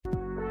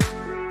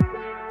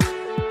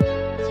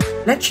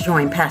Let's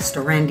join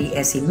Pastor Randy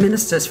as he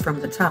ministers from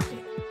the topic.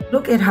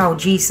 Look at how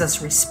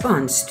Jesus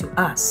responds to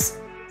us.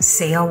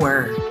 Say a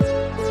word.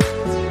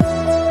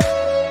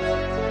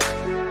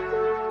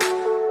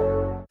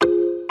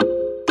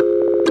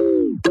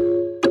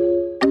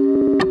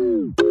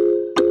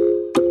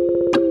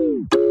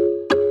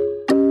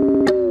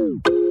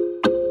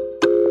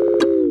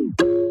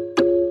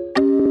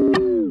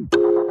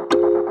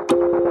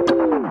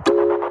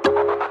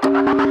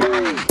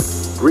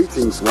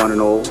 Greetings, one and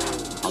all.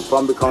 I'm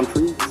from the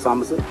country,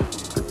 Somerset.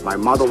 My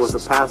mother was a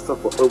pastor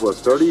for over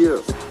 30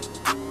 years.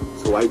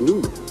 So I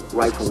knew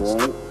right from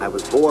wrong. I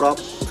was brought up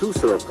to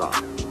serve God,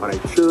 but I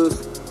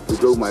chose to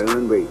go my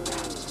own way.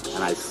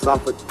 And I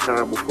suffered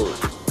terrible for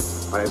it.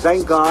 But I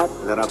thank God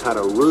that I've had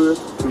a road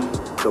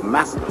to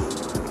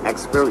Damascus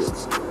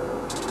experience.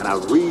 And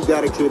I've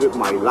rededicated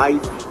my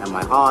life and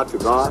my heart to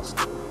God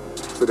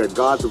so that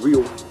God's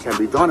will can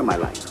be done in my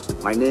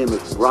life. My name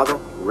is Brother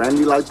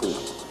Randy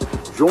Lightbourne.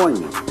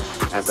 Join me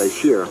as I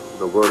share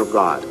the Word of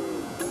God.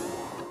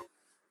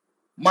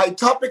 My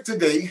topic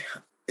today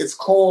is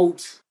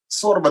called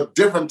sort of a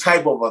different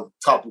type of a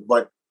topic,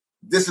 but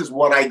this is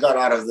what I got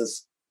out of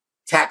this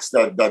text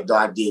that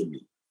God gave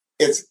me.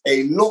 It's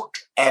a look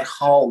at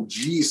how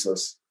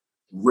Jesus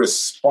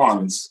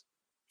responds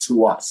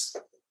to us.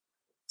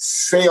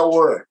 Say a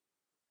word.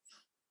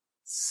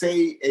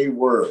 Say a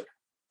word.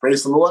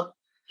 Praise the Lord.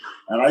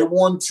 And I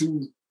want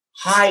to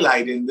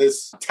highlight in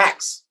this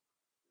text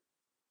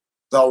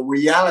the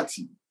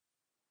reality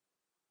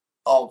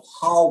of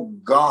how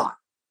God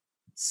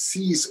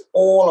sees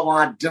all of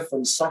our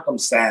different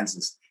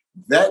circumstances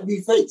that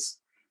we face.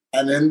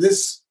 And in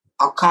this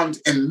account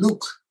in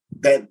Luke,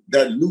 that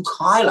Luke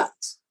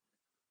highlights,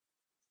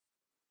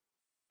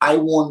 I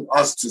want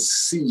us to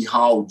see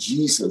how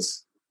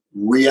Jesus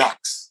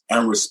reacts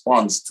and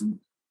responds to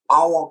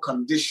our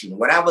condition,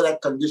 whatever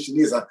that condition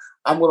is.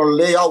 I'm going to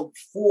lay out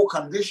 4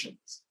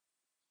 conditions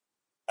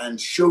and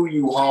show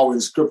you how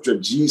in Scripture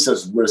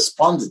Jesus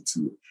responded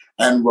to it,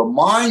 and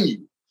remind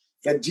you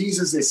that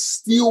Jesus is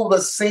still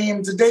the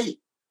same today.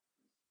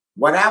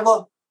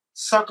 Whatever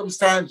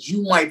circumstance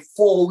you might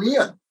fall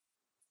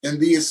in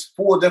these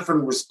 4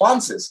 different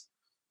responses,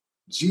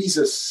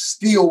 Jesus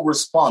still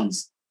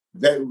responds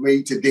that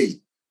way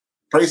today.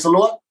 Praise the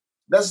Lord.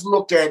 Let's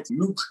look at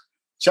Luke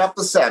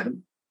chapter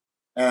 7,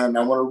 and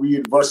I want to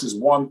read verses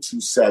 1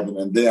 to 7,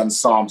 and then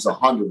Psalms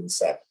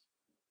 107.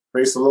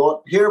 Praise the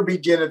Lord. Here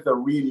beginneth the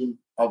reading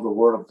of the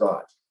Word of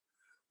God.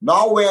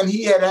 Now when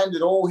he had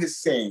ended all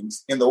his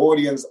sayings in the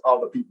audience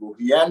of the people,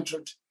 he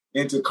entered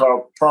into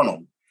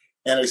Capernaum,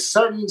 and a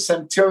certain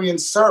centurion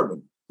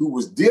servant who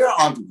was dear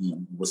unto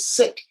him was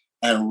sick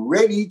and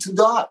ready to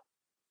die.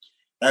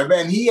 And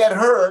when he had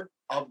heard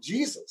of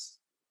Jesus,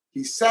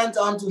 he sent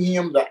unto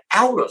him the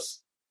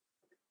elders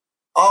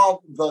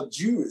of the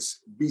Jews,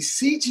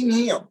 beseeching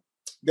him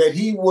that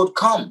he would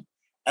come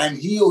and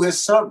heal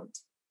his servant.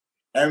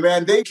 And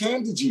when they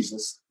came to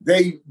Jesus,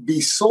 they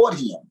besought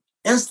him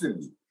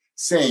instantly,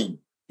 saying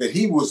that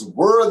he was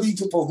worthy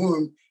for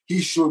whom he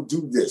should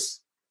do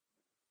this.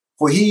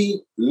 For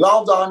he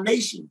loved our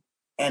nation,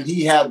 and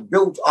he had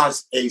built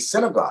us a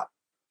synagogue.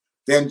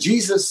 Then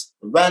Jesus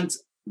went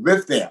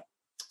with them.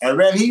 And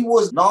when he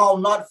was now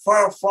not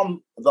far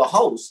from the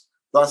house,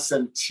 the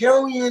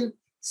centurion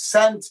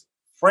sent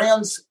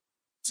friends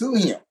to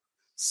him,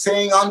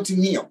 saying unto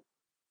him,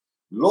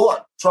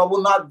 Lord,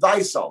 trouble not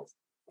thyself,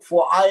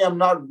 for I am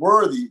not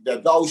worthy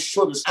that thou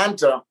shouldest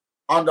enter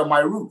under my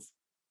roof.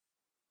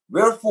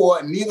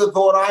 Wherefore, neither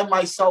thought I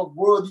myself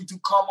worthy to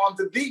come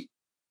unto thee,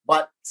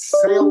 but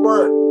say a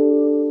word,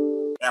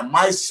 and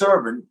my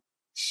servant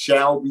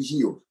shall be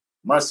healed.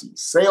 Mercy,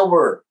 say a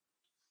word.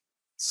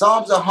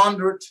 Psalms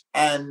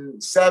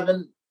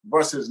 107,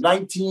 verses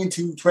 19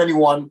 to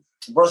 21,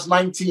 verse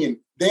 19.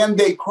 Then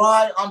they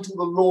cry unto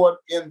the Lord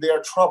in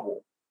their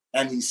trouble,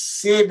 and he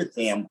saved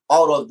them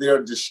out of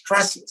their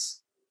distresses.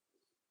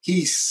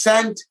 He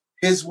sent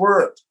his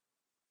word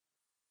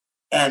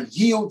and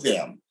healed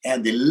them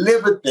and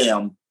delivered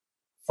them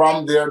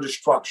from their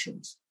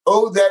destructions.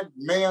 Oh, that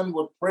man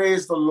would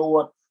praise the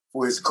Lord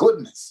for his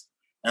goodness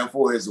and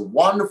for his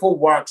wonderful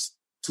works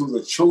to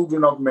the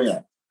children of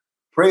men.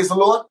 Praise the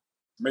Lord.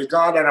 May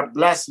God add a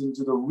blessing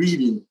to the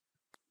reading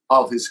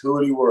of his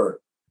holy word.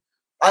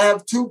 I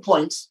have 2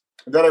 points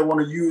that I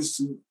want to use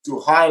to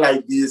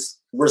highlight these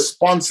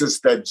responses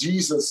that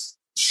Jesus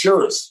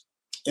shares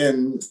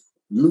in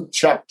Luke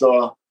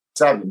chapter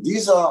 7.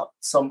 These are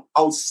some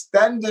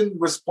outstanding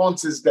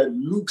responses that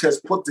Luke has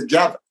put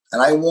together.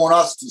 And I want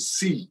us to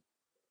see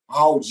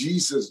how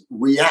Jesus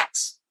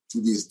reacts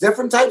to these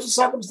different types of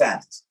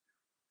circumstances.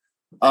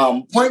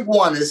 Point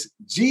 1 is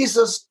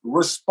Jesus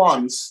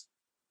responds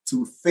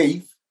to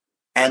faith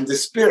and the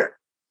Spirit.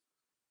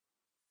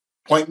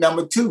 Point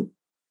number 2,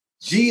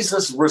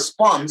 Jesus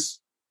responds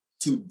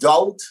to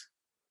doubt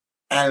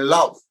and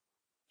love.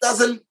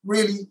 Doesn't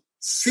really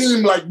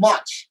seem like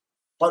much,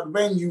 but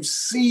when you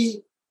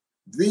see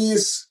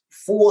these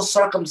 4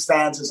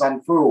 circumstances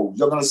unfold,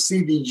 you're going to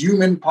see the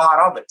human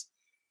part of it.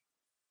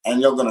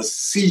 And you're going to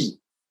see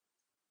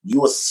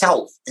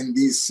yourself in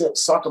these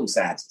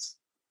circumstances,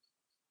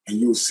 and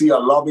you'll see a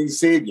loving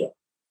Savior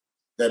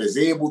that is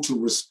able to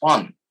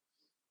respond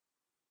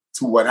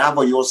to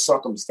whatever your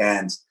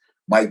circumstance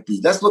might be.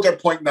 Let's look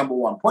at point number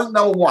one. Point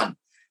number one,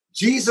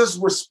 Jesus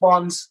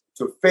responds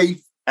to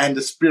faith and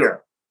the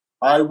Spirit.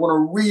 I want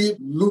to read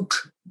Luke,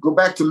 go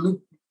back to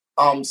Luke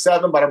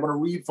 7, but I'm going to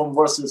read from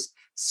verses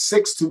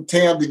 6 to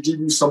 10 to give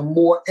you some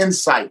more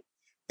insight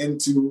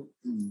into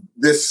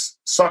this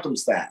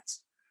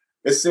circumstance.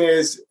 It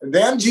says,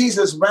 then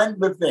Jesus went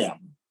with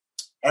them,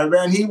 and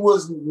when he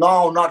was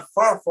now not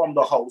far from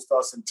the house,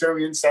 the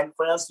centurion sent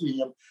friends to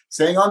him,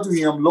 saying unto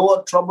him,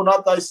 Lord, trouble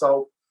not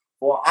thyself,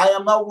 for I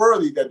am not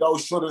worthy that thou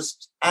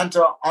shouldest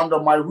enter under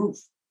my roof.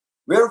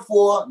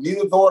 Wherefore,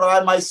 neither thought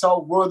I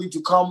myself worthy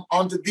to come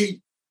unto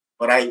thee.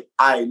 But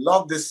I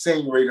love this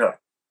saying right here.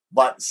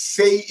 But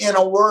say in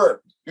a word,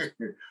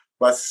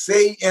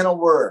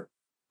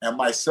 and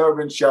my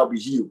servant shall be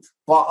healed.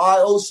 For I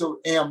also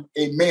am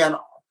a man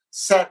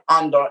set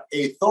under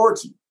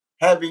authority,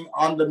 having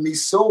under me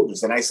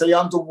soldiers. And I say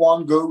unto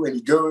one, go, and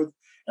he goeth,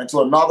 and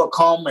to another,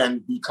 come,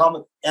 and he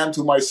cometh, and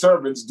to my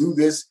servants, do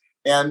this,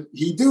 and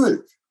he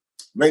doeth.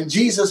 When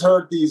Jesus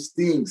heard these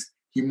things,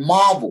 he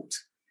marveled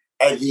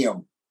at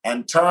him,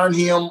 and turned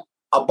him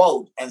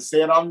about, and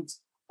said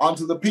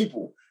unto the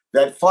people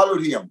that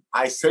followed him,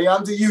 I say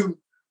unto you,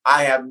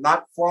 I have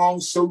not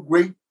found so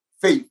great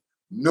faith,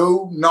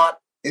 no, not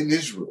in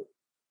Israel.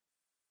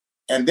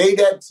 And they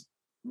that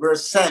were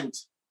sent,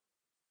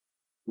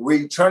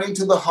 returning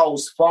to the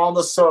house, found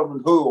a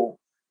servant who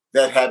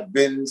that had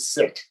been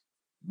sick.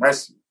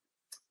 Mercy.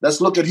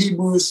 Let's look at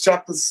Hebrews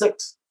chapter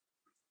 6.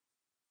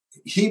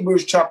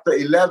 Hebrews chapter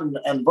 11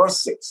 and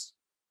verse 6.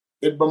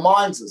 It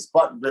reminds us,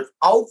 but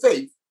without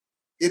faith,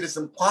 it is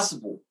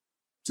impossible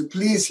to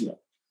please him.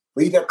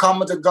 For he that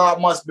cometh to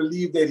God must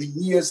believe that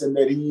he is, and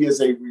that he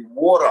is a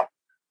rewarder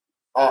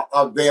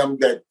of them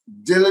that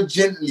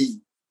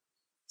diligently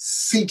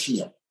seek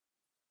him.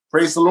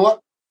 Praise the Lord.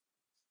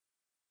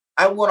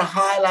 I want to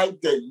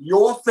highlight that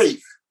your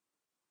faith,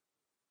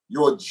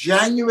 your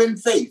genuine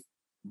faith,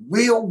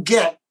 will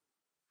get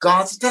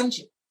God's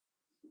attention.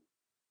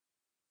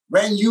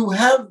 When you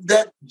have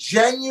that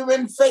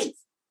genuine faith,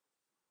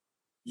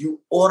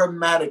 you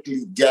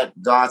automatically get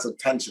God's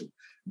attention.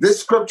 This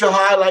scripture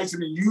highlights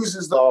and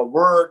uses the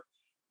word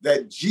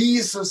that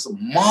Jesus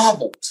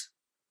marveled.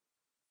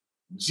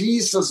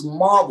 Jesus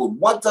marveled.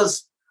 What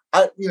does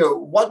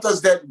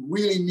that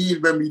really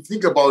mean when we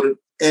think about it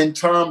in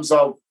terms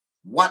of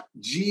what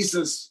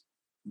Jesus'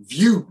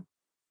 view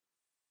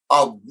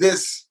of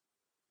this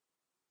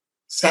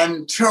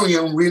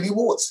centurion really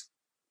was?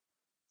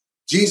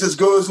 Jesus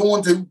goes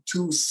on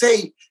to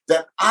say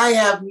that I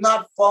have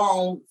not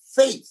found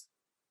faith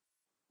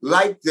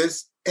like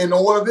this in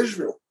all of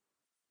Israel.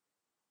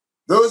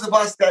 Those of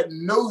us that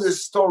know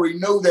this story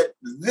know that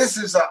this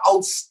is an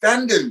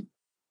outstanding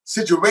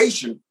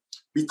situation,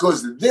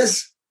 because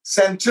this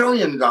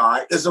centurion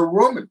guy is a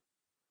Roman.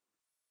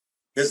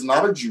 He's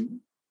not a Jew.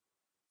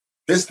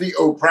 He's the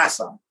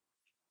oppressor.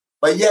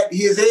 But yet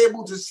he is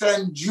able to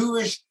send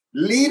Jewish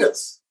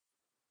leaders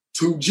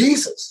to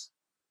Jesus,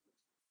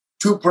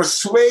 to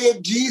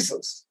persuade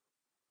Jesus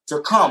to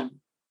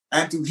come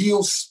and to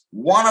heal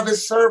one of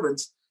his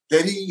servants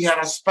that he had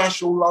a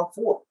special love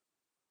for.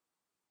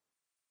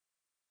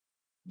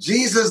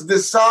 Jesus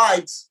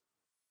decides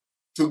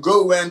to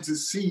go and to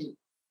see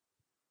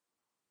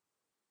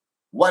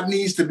what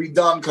needs to be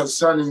done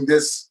concerning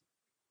this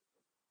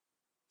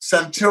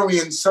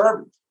centurion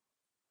servant.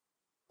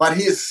 But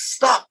he is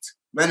stopped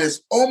when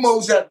it's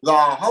almost at the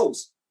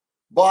house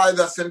by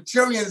the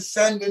centurion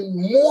sending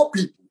more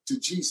people to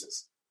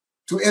Jesus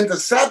to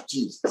intercept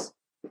Jesus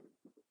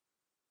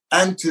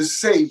and to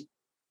say,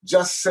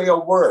 just say a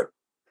word.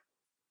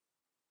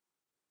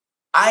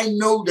 I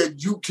know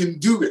that you can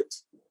do it.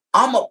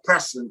 I'm a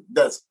person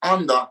that's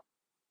under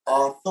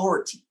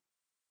authority.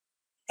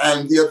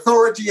 And the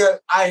authority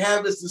I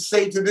have is to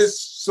say to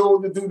this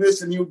soul to do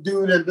this, and you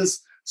do it, and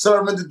this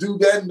servant to do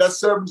that, and that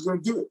servant's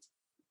going to do it.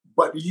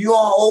 But you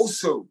are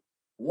also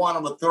one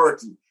of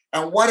authority.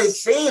 And what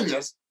it's saying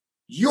is,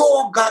 you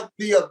all got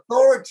the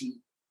authority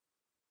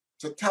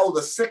to tell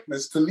the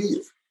sickness to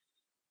leave.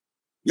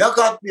 You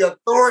got the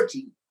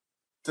authority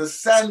to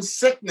send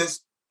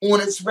sickness on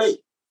its way,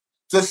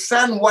 to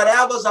send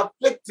whatever's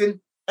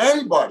afflicting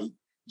anybody.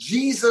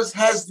 Jesus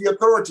has the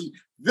authority.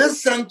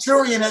 This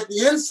centurion had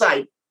the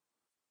insight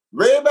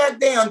way back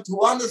then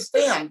to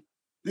understand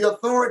the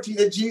authority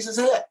that Jesus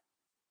had.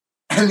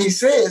 And he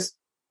says,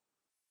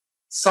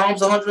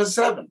 Psalms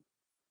 107.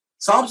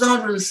 Psalms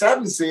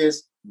 107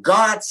 says,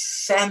 God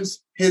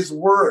sends his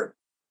word.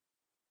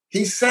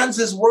 He sends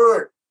his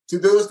word to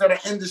those that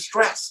are in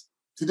distress,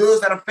 to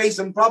those that are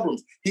facing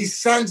problems. He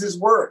sends his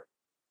word.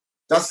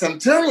 The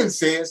centurion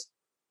says,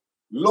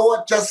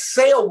 Lord, just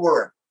say a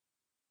word.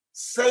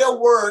 Say a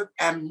word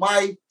and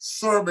my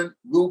servant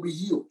will be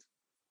healed.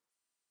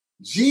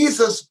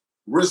 Jesus'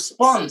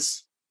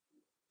 response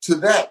to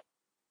that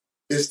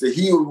is to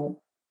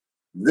heal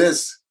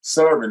this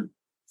servant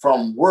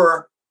from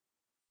where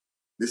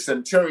the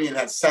centurion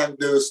had sent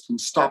those to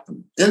stop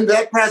him. In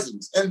that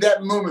presence, in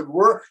that moment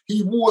where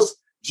he was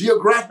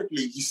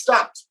geographically, he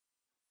stopped.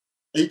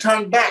 He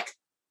turned back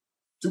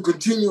to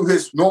continue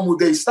his normal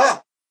day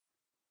stuff.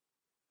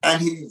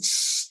 And he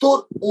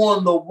stood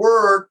on the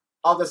word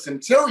of the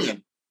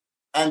centurion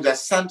and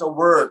just sent a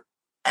word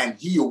and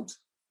healed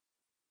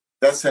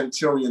that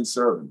centurion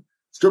servant.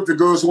 Scripture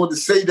goes on to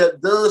say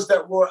that those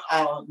that were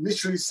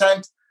initially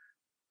sent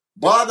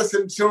by the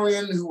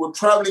centurion who were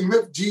traveling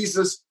with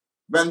Jesus,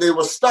 when they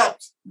were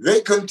stopped,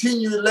 they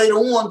continued later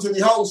on to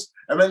the house.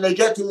 And when they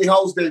get to the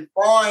house, they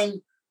find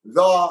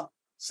the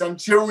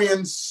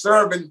centurion's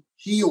servant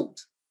healed.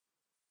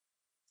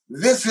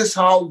 This is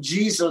how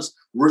Jesus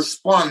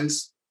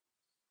responds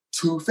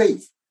to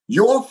faith.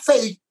 Your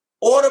faith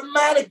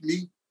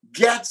automatically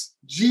gets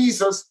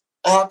Jesus'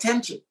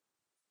 attention.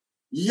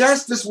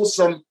 Yes, this was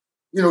some,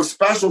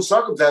 special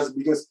circumstances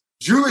because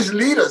Jewish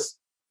leaders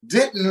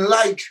didn't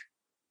like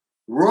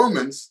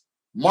Romans,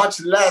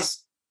 much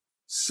less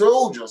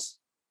soldiers,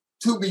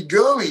 to be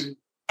going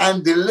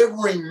and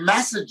delivering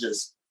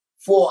messages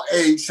for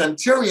a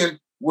centurion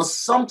was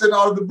something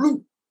out of the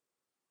blue.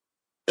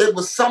 It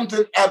was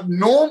something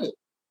abnormal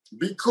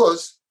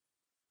because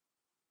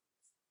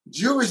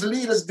Jewish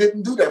leaders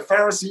didn't do that.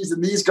 Pharisees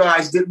and these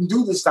guys didn't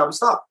do this type of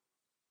stuff.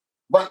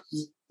 But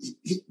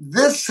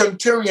this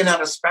centurion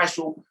had a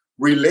special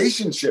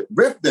relationship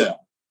with them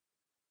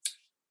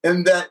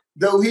in that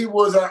though he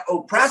was an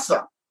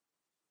oppressor,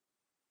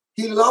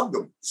 he loved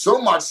them so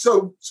much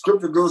so,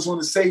 Scripture goes on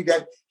to say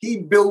that he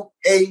built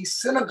a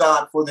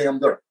synagogue for them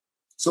there.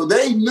 So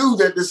they knew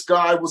that this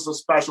guy was a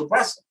special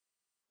person.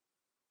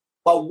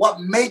 But what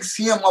makes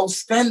him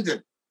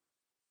outstanding,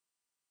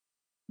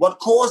 what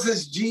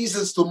causes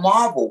Jesus to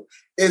marvel,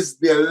 is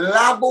the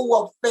level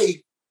of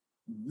faith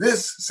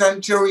this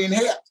centurion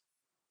had.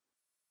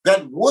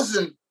 That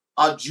wasn't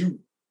a Jew,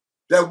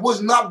 that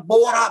was not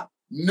brought up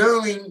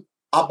knowing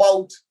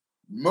about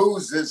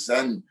Moses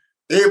and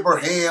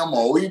Abraham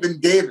or even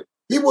David.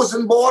 He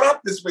wasn't brought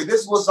up this way.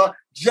 This was a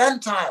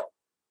Gentile.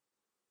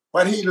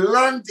 But he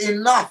learned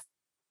enough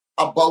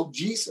about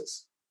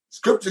Jesus.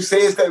 Scripture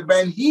says that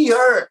when he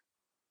heard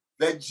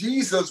that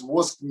Jesus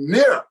was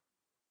near,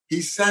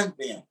 he sent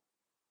them.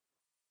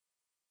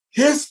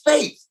 His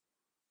faith,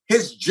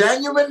 his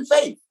genuine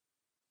faith,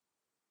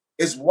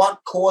 is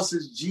what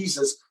causes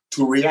Jesus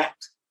to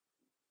react.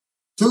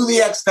 To the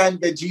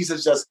extent that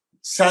Jesus just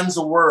sends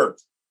a word.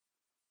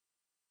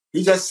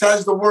 He just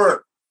says the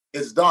word,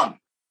 it's done.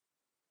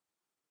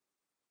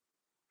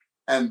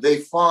 And they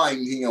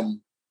find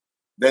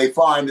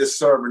this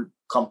servant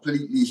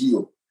completely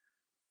healed.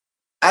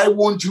 I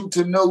want you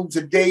to know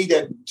today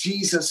that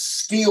Jesus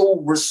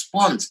still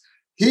responds.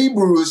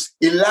 Hebrews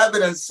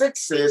 11:6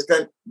 says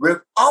that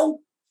without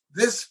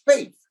this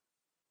faith,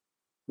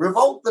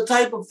 without the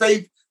type of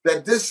faith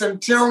that this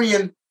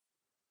centurion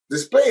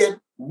displayed,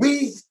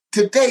 we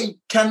today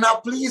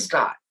cannot please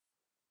God.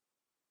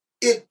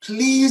 It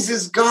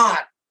pleases God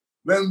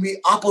when we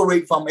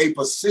operate from a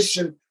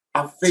position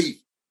of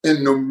faith,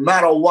 and no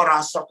matter what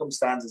our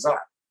circumstances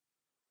are.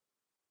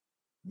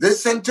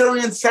 This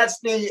centurion sets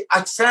the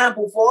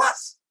example for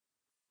us,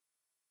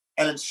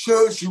 and it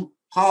shows you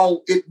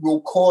how it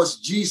will cause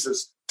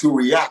Jesus to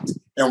react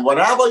in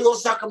whatever your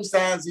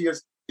circumstance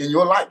is in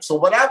your life. So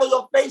whatever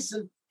you're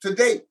facing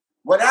today,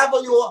 whatever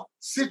your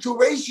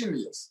situation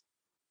is,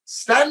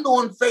 stand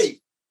on faith.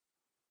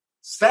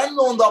 Stand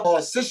on the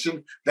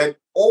position that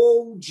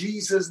all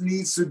Jesus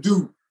needs to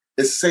do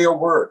is say a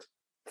word.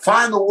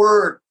 Find the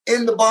word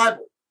in the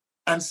Bible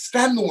and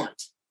stand on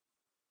it.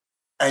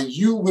 And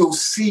you will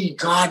see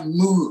God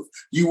move.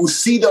 You will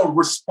see the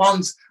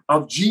response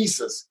of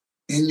Jesus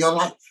in your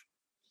life.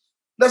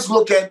 Let's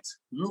look at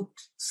Luke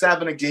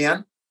 7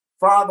 again,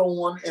 further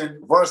on in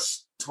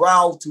verse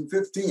 12 to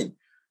 15.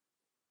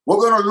 We're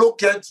going to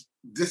look at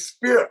the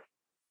Spirit.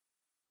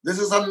 This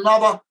is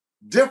another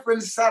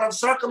different set of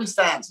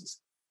circumstances.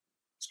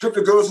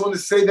 Scripture goes on to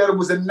say that it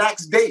was the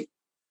next day.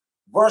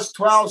 Verse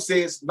 12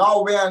 says,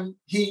 now when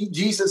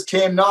Jesus,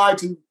 came nigh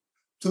to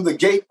the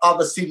gate of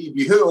the city,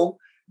 behold,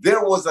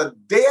 there was a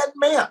dead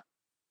man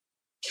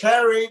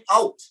carried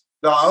out,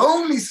 the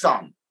only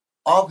son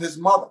of his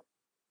mother.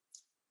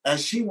 And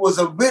she was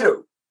a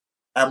widow,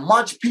 and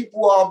much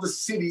people of the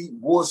city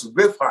was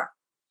with her.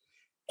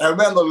 And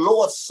when the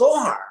Lord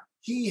saw her,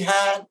 he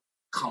had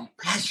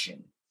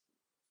compassion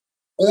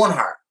on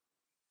her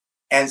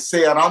and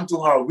said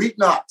unto her, weep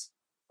not,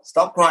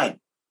 stop crying.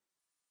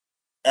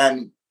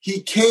 And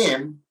he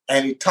came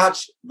and he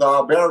touched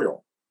the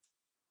burial.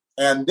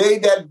 And they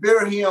that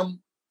bare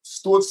him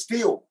stood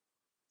still.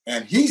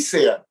 And he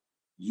said,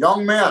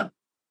 young man,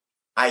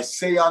 I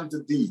say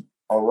unto thee,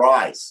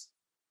 arise.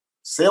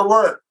 Say a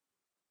word.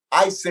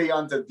 I say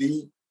unto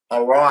thee,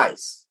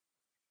 arise.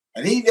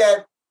 And he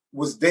that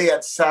was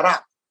dead sat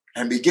up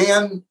and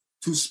began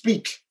to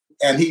speak,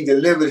 and he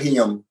delivered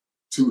him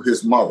to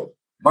his mother.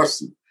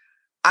 Mercy.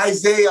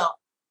 Isaiah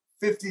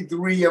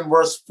 53 and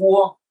verse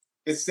 4,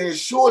 it says,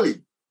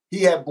 surely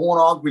he had borne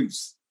our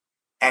griefs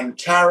and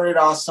carried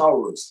our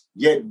sorrows,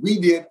 yet we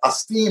did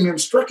esteem him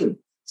stricken,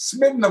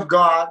 smitten of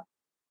God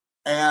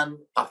and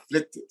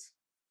afflicted.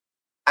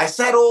 I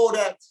said all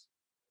that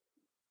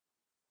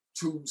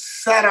to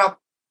set up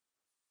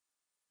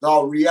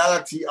the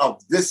reality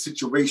of this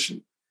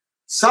situation.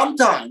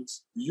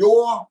 Sometimes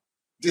your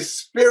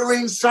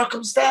despairing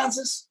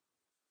circumstances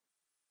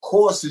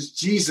causes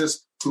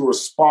Jesus to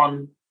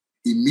respond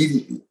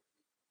immediately.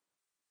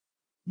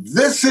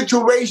 This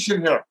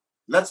situation here,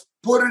 let's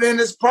put it in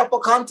its proper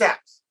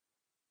context.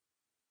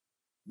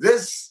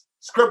 This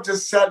scripture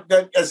said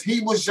that as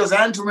he was just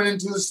entering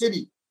into the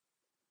city,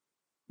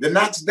 the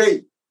next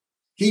day,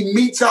 he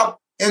meets up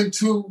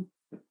into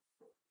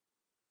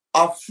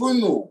a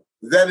funeral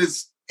that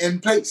is in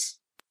place.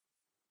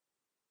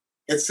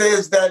 It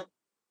says that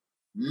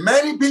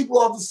many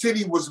people of the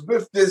city was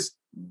with this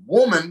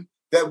woman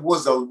that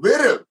was a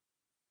widow.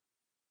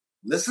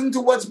 Listen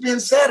to what's being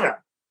said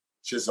here.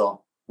 She's a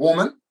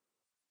woman.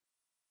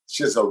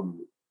 She's a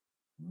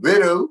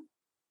widow.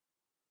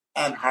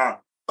 And her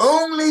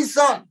only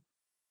son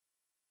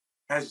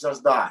has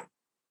just died.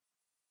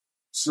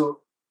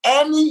 So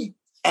any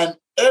and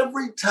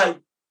every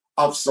type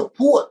of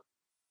support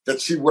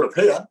that she would have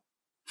had,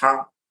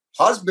 her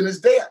husband is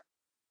dead.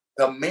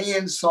 The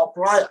main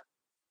supplier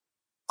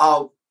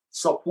of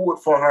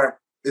support for her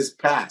is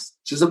past.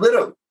 She's a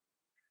widow.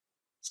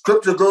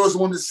 Scripture goes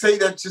on to say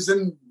that she's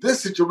in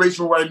this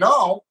situation right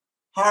now.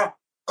 Her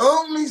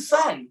only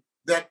son,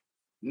 that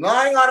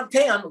 9 out of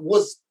 10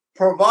 was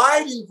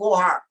providing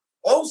for her,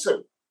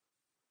 also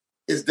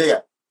is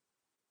dead.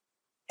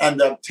 And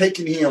they're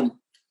taking him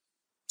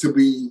to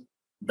be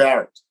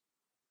buried.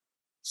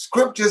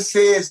 Scripture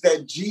says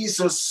that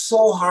Jesus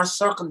saw her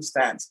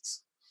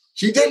circumstances.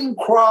 She didn't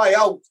cry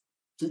out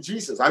to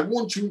Jesus. I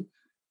want you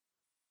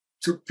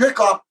to pick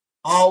up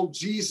how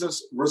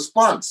Jesus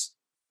responds.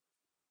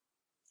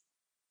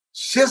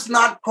 She's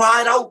not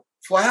cried out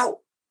for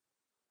help.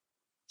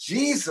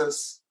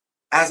 Jesus,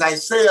 as I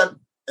said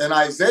in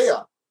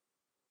Isaiah,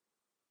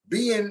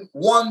 being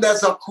one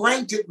that's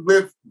acquainted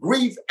with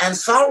grief and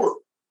sorrow,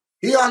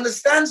 he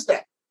understands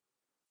that.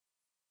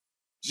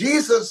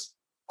 Jesus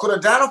could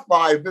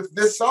identify with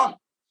this son.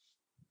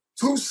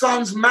 2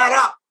 sons met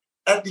up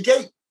at the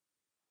gate.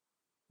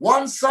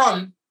 One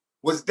son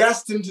was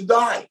destined to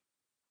die.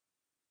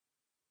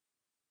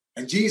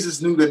 And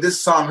Jesus knew that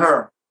this son,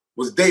 her,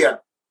 was dead,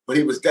 but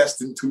he was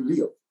destined to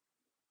live.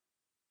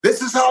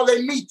 This is how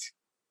they meet.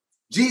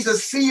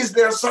 Jesus sees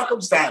their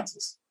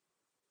circumstances,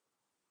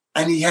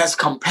 and he has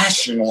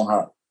compassion on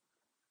her.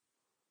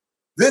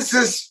 This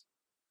is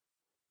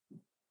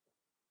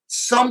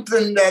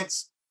something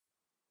that's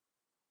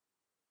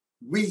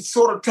we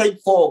sort of take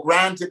for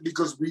granted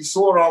because we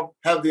sort of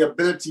have the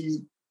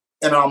ability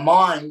in our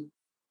mind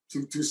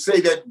to say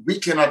that we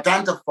can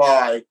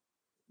identify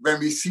when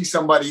we see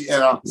somebody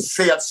in a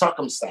sad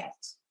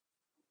circumstance.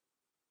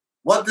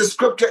 What the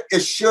scripture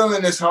is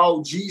showing is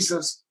how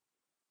Jesus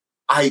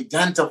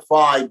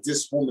identified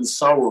this woman's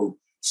sorrow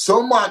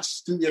so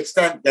much to the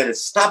extent that it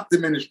stopped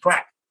him in his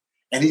track.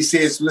 And he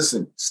says,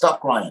 listen,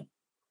 stop crying.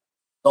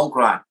 Don't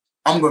cry.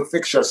 I'm going to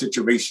fix your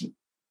situation.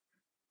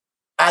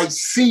 I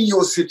see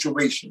your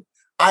situation.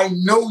 I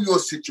know your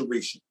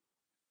situation.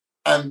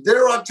 And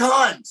there are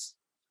times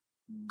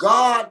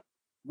God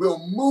will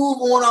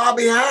move on our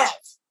behalf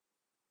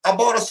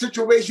about a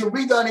situation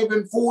we don't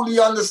even fully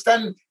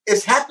understand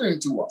is happening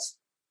to us.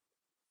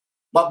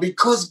 But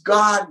because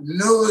God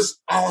knows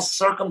our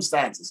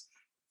circumstances,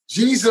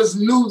 Jesus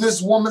knew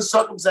this woman's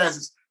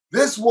circumstances.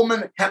 This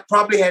woman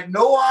probably had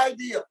no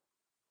idea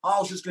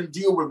how she's going to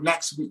deal with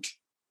next week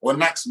or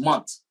next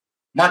month,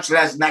 much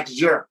less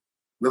next year,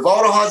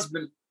 without a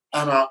husband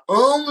and her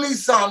only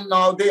son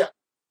now dead.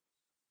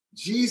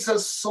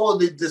 Jesus saw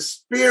the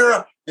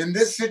despair in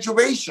this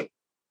situation.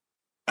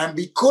 And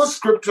because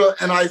scripture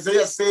in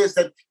Isaiah says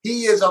that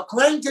he is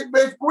acquainted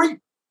with grief,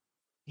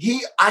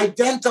 he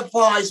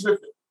identifies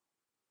with it.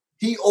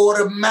 He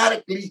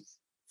automatically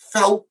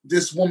felt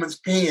this woman's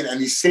pain and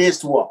he says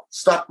to her,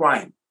 stop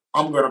crying.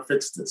 I'm going to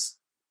fix this.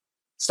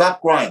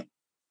 Stop crying.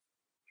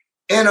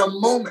 In a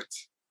moment,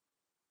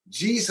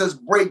 Jesus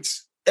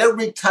breaks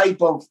every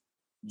type of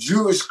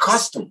Jewish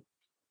custom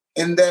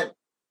in that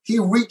he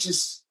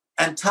reaches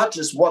and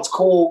touches what's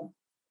called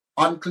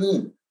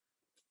unclean.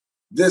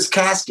 This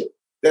casket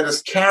that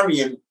is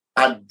carrying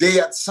a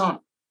dead son.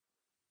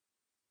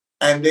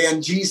 And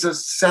then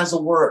Jesus says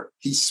a word.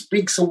 He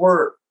speaks a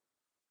word.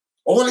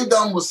 All he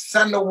done was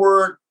send a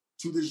word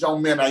to this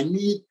young man. I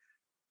need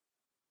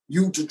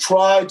you to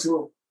try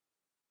to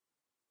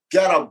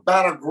get a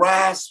better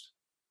grasp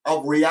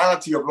of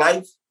reality of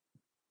life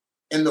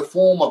in the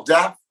form of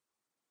death.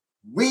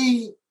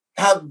 We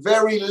have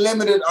very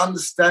limited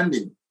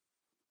understanding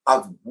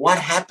of what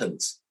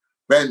happens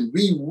when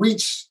we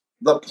reach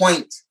the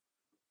point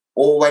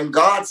or when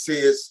God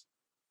says,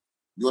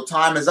 your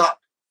time is up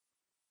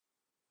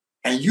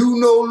and you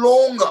no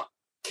longer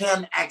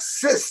can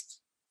exist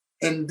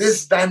in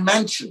this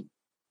dimension.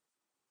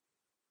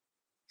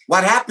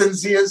 What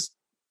happens is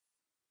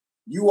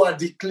you are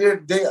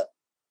declared dead.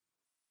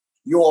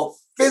 Your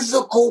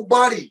physical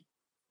body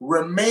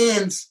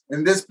remains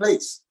in this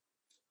place.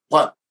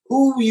 But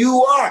who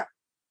you are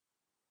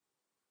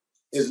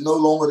is no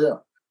longer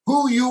there.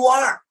 Who you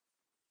are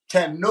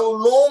can no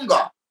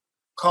longer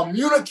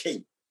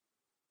communicate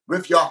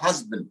with your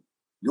husband,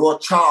 your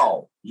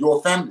child,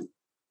 your family.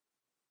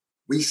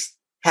 We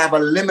have a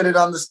limited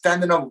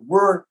understanding of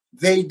where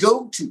they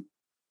go to.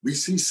 We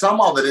see some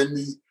of it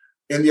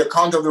in the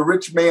account of the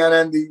rich man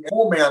and the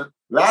poor man,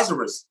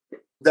 Lazarus,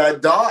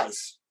 that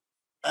dies.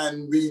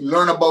 And we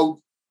learn about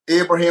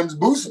Abraham's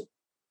bosom.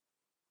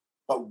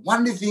 But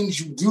one of the things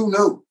you do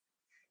know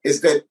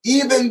is that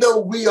even though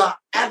we are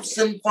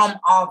absent from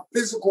our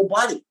physical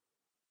body,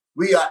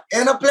 we are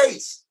in a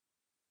place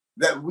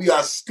that we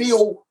are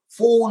still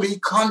fully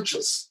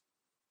conscious.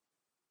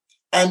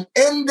 And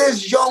in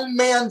this young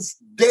man's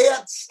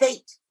dead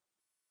state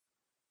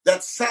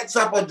that sets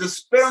up a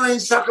despairing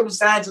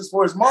circumstances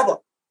for his mother,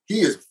 he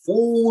is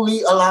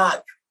fully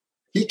alive.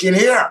 He can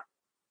hear.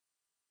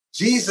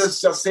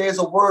 Jesus just says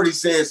a word. He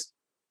says,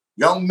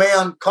 young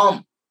man,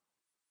 come.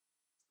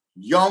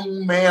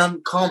 Young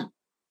man, come.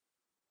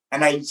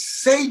 And I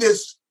say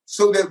this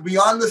so that we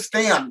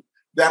understand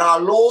that our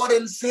Lord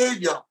and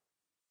Savior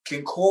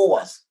can call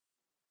us.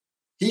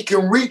 He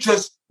can reach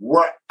us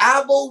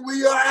wherever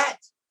we are at.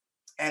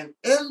 And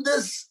in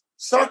this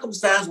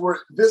circumstance where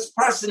this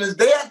person is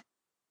dead,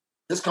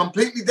 is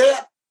completely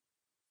dead,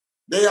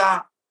 they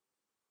are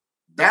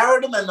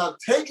buried him and are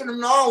taking him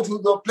now to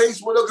the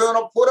place where they're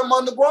going to put him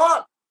on the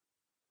ground.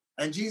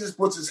 And Jesus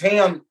puts his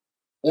hand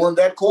on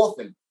that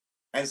coffin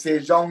and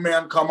says, young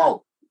man, come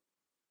out.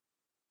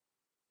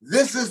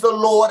 This is the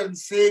Lord and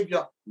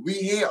Savior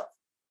we have.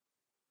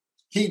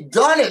 He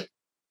done it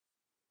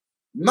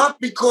not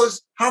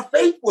because her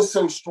faith was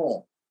so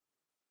strong,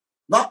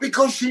 not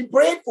because she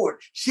prayed for it.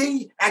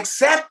 She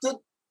accepted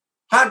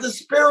her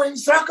despairing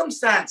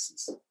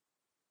circumstances.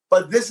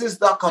 But this is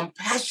the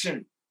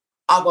compassion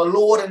of a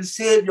Lord and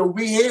Savior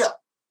we have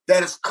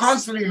that is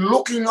constantly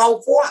looking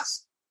out for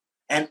us.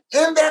 And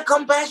in that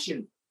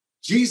compassion,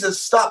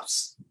 Jesus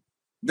stops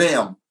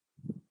them,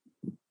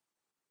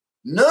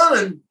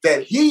 knowing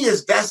that he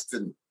is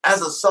destined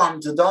as a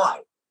son to die.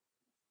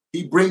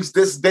 He brings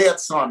this dead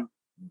son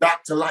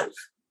back to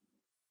life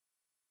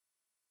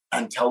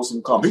and tells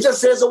him, come. He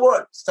just says a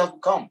word, tells him,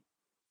 come.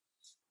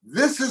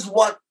 This is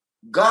what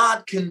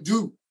God can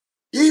do.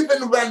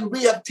 Even when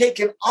we are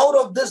taken out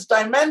of this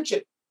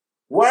dimension,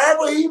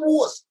 wherever he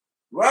was,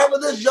 wherever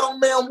this young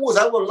man was,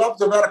 I would love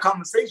to have had a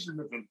conversation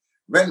with him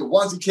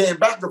once he came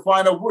back to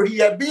find out where he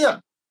had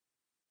been,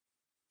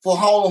 for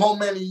how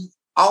many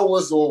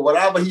hours or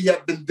whatever he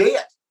had been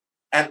dead.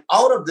 And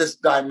out of this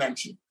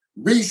dimension,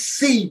 we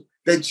see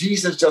that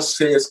Jesus just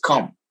says,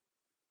 come.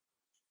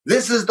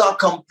 This is the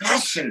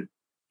compassion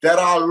that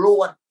our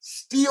Lord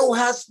still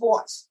has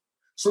for us.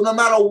 So no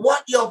matter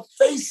what you're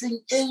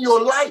facing in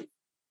your life,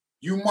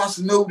 you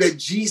must know that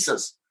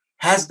Jesus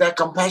has that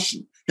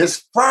compassion.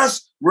 His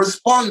first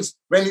response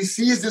when he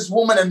sees this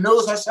woman and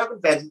knows her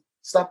circumstance,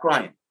 stop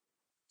crying.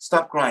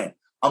 Stop crying.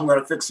 I'm going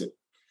to fix it.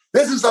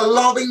 This is a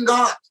loving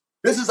God.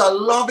 This is a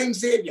loving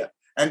Savior.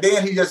 And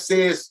then he just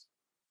says,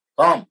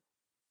 come,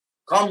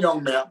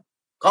 young man,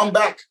 come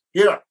back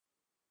here.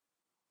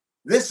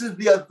 This is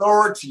the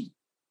authority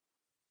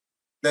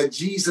that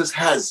Jesus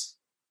has.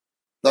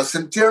 The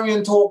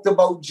centurion talked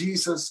about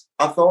Jesus'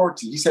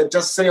 authority. He said,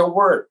 just say a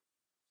word.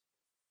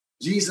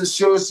 Jesus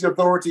shows the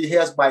authority he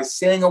has by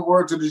saying a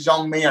word to this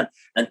young man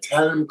and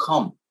telling him,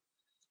 come.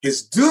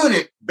 He's doing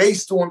it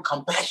based on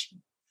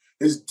compassion.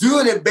 He's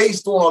doing it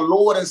based on a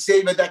Lord and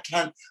Savior that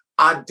can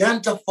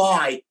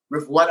identify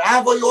with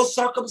whatever your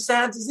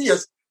circumstances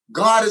is.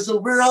 God is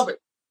aware of it.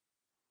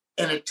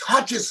 And it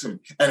touches him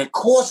and it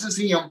causes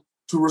him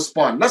to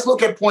respond. Let's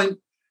look at point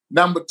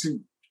number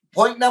 2.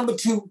 Point number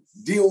 2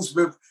 deals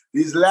with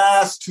these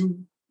last 2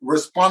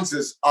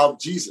 responses of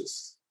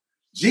Jesus.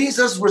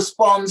 Jesus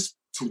responds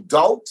to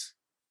doubt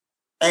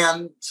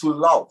and to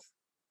love.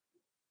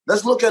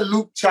 Let's look at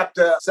Luke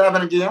chapter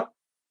 7 again,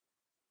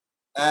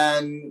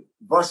 and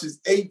verses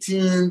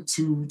 18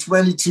 to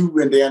 22,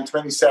 and then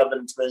 27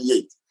 and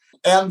 28.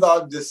 And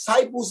the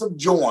disciples of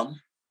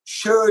John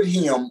assured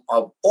him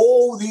of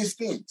all these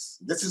things.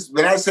 This is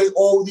when I say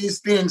all these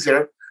things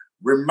here,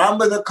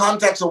 remember the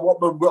context of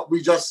what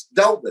we just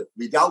dealt with.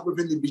 We dealt with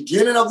in the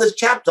beginning of this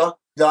chapter,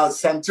 the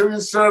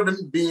centurion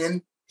servant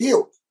being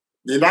healed.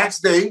 The next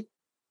day,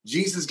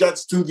 Jesus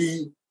gets to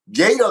the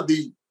gate of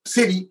the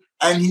city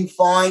and he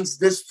finds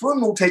this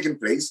funeral taking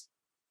place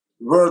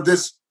where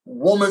this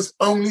woman's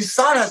only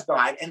son has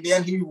died, and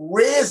then he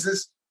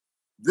raises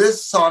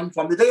this son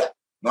from the dead.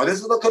 Now, this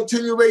is a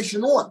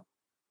continuation on.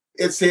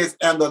 It says,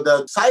 and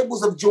the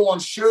disciples of John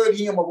assured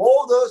him of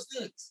all those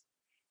things.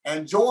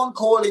 And John,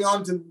 calling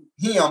unto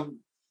him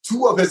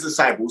 2 of his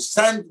disciples,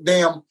 sent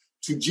them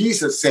to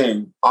Jesus,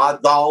 saying,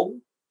 art thou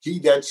he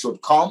that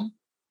should come,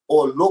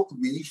 or look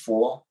we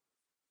for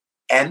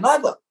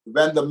another?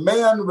 When the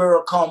men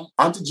were come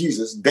unto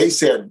Jesus, they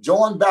said,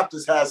 John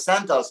Baptist has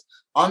sent us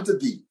unto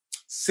thee,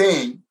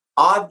 saying,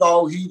 art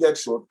thou he that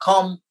should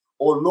come,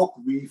 or look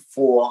we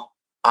for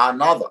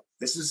another?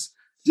 This is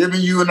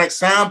giving you an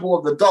example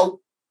of the doubt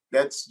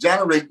that's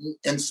generating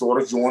in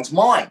sort of John's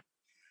mind.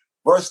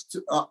 Verse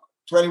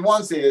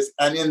 21 says,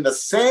 and in the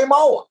same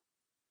hour,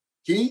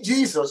 he,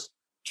 Jesus,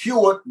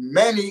 cured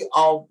many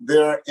of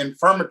their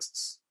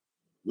infirmities.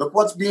 Look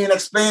what's being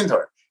explained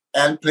here.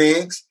 And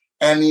plagues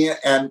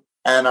and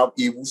of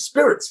evil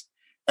spirits.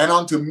 And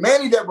unto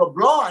many that were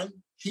blind,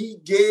 he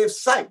gave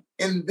sight.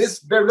 In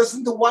this,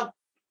 listen to what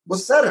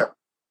was said here.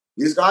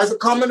 These guys are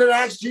coming and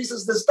ask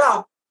Jesus to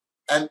stop.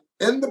 And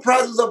in the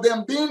presence of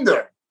them being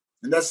there,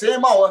 in that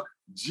same hour,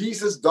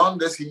 Jesus done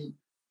this. He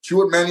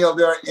cured many of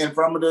their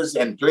infirmities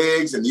and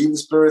plagues and evil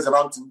spirits, and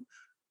unto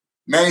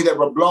many that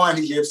were blind,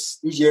 he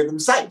gave them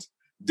sight.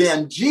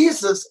 Then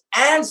Jesus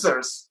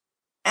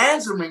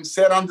answering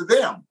said unto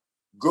them,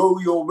 go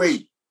your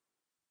way,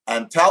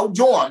 and tell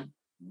John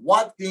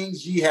what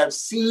things ye have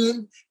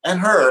seen and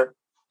heard,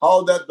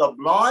 how that the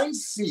blind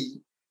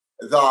see,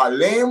 the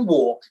lame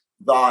walk,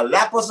 the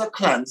lepers are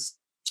cleansed,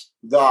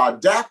 the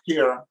deaf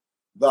hear,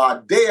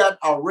 the dead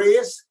are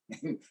raised,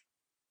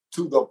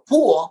 to the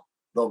poor,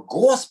 the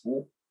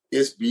gospel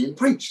is being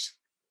preached.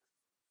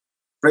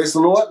 Praise the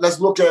Lord. Let's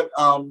look at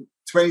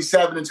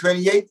 27 and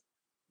 28.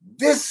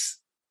 This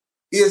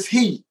is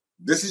he.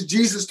 This is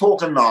Jesus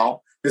talking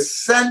now. He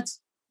sent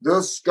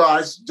those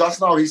guys, just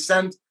now he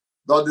sent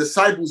the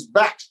disciples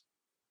back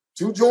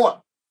to John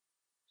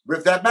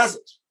with that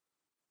message.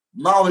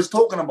 Now he's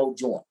talking about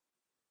John.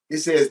 He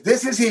says,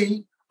 this is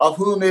he of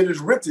whom it is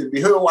written,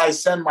 behold, I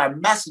send my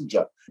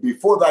messenger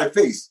before thy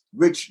face,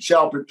 which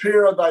shall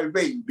prepare thy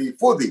way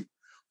before thee.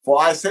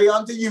 For I say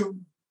unto you,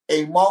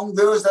 among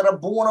those that are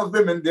born of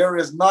women, there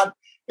is not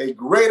a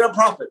greater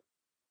prophet.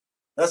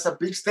 That's a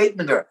big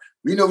statement there.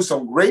 We know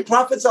some great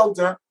prophets out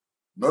there.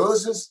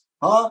 Moses,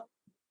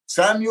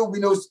 Samuel, we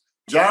know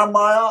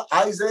Jeremiah,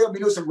 Isaiah, we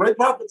know some great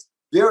prophets.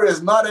 There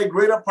is not a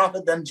greater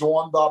prophet than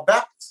John the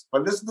Baptist.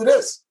 But listen to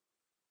this.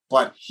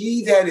 But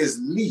he that is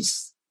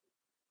least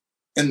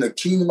in the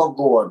kingdom of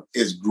God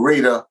is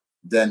greater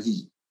than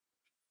he.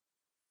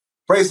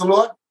 Praise the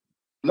Lord.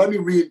 Let me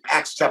read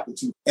Acts chapter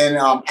 2. In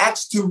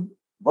Acts 2,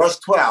 verse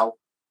 12,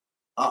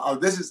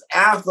 this is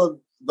after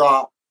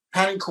the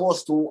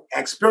Pentecostal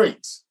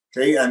experience.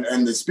 Okay,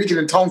 and the speaking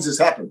in tongues has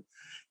happened.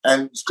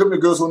 And scripture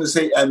goes on to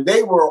say, and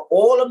they were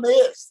all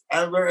amazed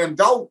and were in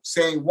doubt,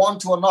 saying one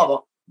to another,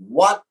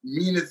 what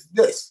meaneth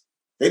this?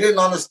 They didn't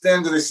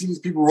understand that they see these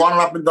people running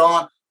up and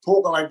down,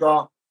 talking like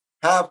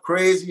half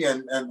crazy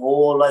and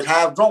or like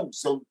half drunk.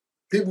 So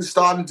people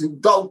starting to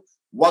doubt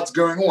what's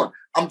going on.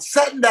 I'm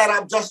setting that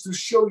up just to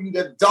show you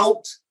that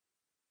doubt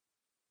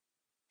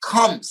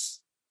comes.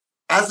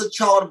 As a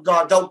child of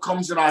God, doubt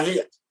comes in our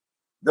head.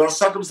 There are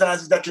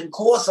circumstances that can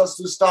cause us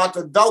to start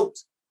to doubt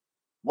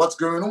what's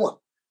going on.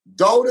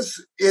 Doubt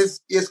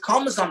is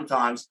common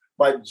sometimes,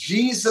 but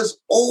Jesus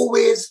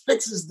always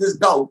fixes this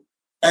doubt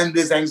and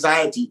this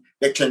anxiety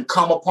that can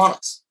come upon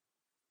us.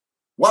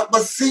 What we're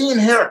seeing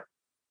here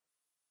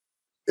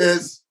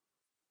is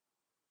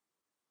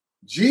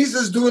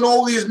Jesus doing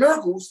all these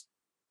miracles.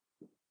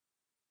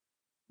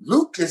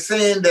 Luke is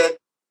saying that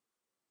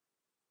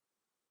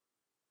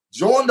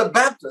John the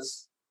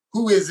Baptist,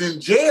 who is in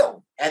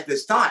jail at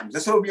this time,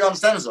 that's what we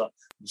understand, sir.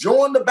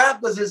 John the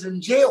Baptist is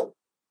in jail.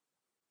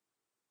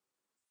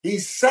 He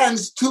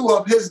sends two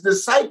of his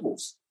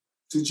disciples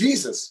to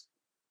Jesus.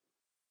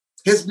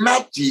 He's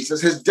met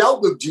Jesus, he's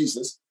dealt with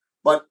Jesus,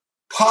 but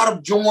part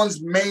of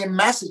John's main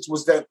message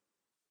was that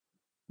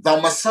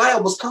the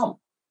Messiah was come.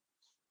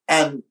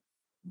 And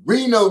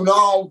we know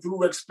now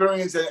through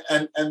experience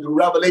and the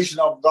revelation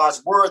of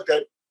God's word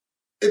that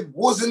it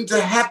wasn't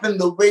to happen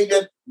the way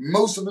that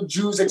most of the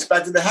Jews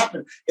expected to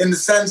happen, in the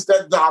sense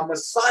that the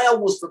Messiah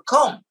was to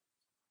come.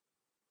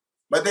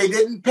 But they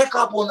didn't pick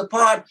up on the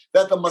part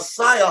that the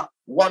Messiah,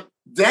 what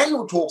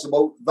Daniel talks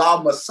about,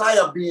 the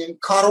Messiah being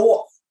cut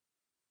off.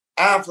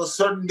 After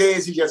certain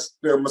days,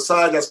 the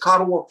Messiah gets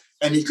cut off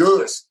and he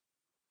goes,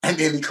 and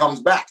then he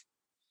comes back.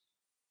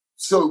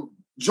 So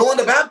John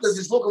the Baptist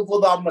is looking for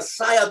the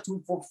Messiah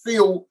to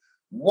fulfill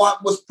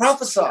what was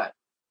prophesied.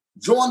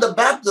 John the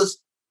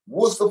Baptist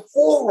was the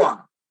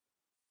forerunner.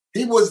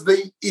 He was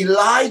the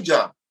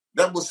Elijah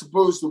that was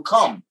supposed to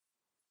come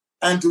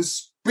and to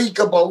speak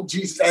about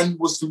Jesus. And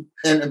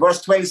in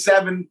verse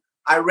 27,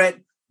 I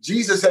read,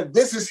 Jesus said,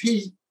 this is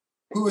he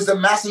who is the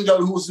messenger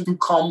who is to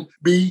come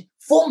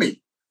before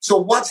me. So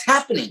what's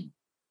happening?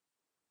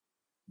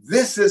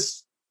 This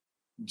is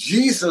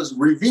Jesus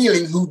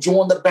revealing who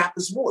John the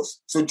Baptist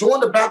was. So John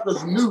the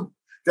Baptist knew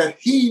that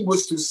he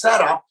was to set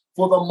up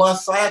for the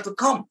Messiah to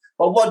come.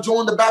 But what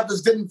John the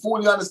Baptist didn't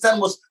fully understand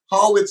was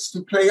how it's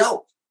to play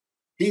out.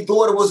 He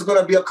thought it was going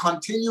to be a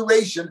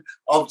continuation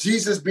of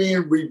Jesus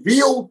being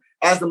revealed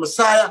as the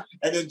Messiah,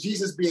 and then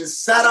Jesus being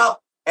set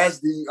up as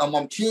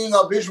the king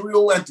of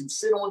Israel and to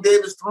sit on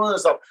David's throne and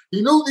stuff.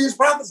 He knew these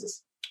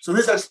prophecies. So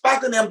he's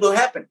expecting them to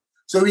happen.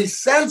 So he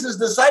sends his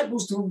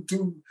disciples to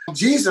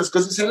Jesus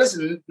because he said,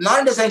 listen,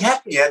 none of this ain't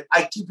happening yet.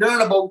 I keep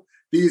hearing about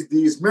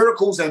these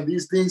miracles and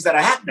these things that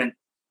are happening,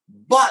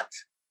 but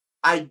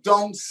I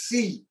don't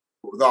see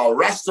the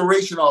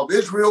restoration of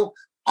Israel.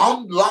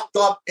 I'm locked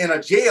up in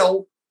a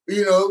jail,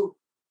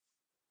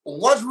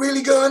 what's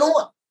really going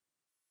on.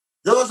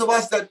 Those of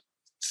us that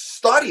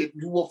studied,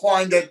 you will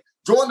find that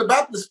John the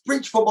Baptist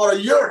preached for about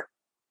a year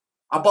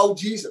about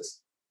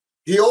Jesus.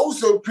 He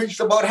also preached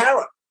about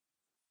Herod.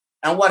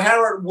 And what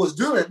Herod was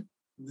doing,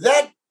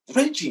 that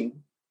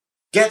preaching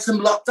gets him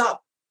locked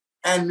up.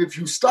 And if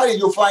you study,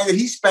 you'll find that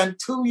he spent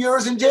 2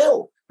 years in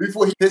jail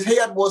before his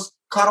head was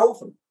cut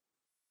open.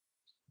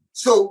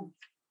 So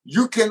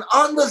you can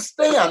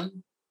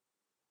understand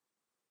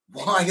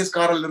why he's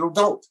got a little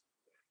doubt.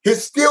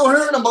 He's still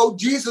hearing about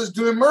Jesus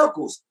doing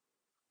miracles,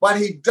 but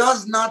he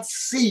does not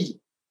see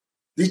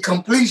the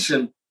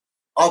completion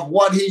of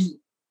what he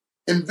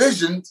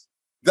envisioned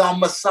the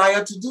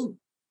Messiah to do.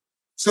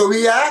 So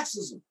he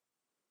asks him,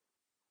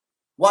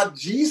 what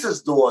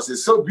Jesus does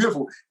is so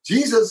beautiful.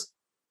 Jesus,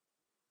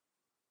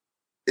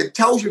 it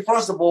tells you,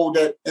 first of all,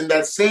 that in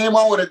that same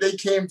hour that they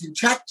came to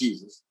check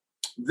Jesus,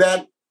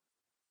 that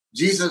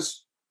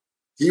Jesus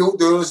healed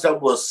those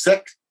that were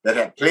sick, that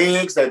had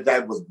plagues,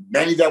 that was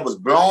many that was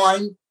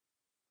blind.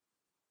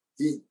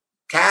 He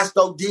cast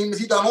out demons.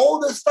 He done all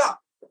this stuff.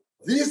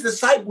 These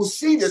disciples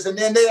see this, and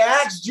then they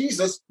ask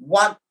Jesus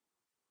what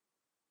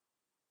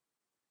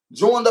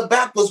John the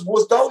Baptist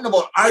was talking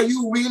about. Are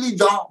you really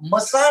the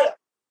Messiah?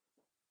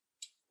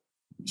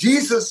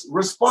 Jesus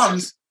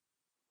responds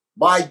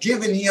by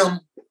giving him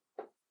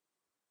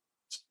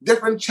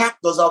different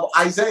chapters of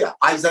Isaiah.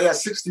 Isaiah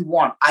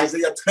 61,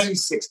 Isaiah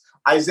 26,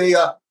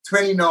 Isaiah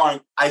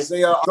 29,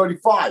 Isaiah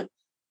 35.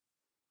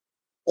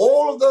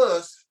 All of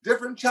those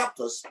different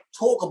chapters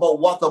talk about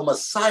what the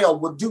Messiah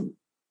would do,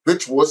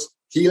 which was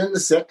healing the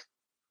sick,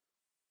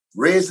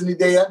 raising the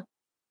dead,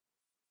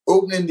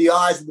 opening the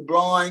eyes of the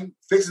blind,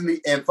 fixing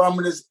the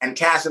infirmities, and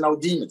casting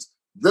out demons.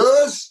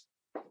 Those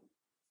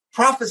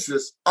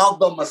prophecies of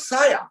the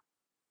Messiah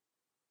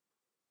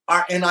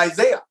are in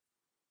Isaiah.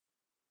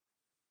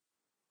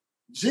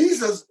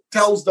 Jesus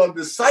tells the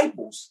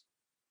disciples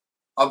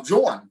of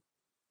John,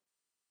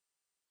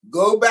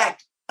 go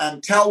back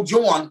and tell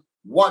John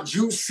what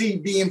you see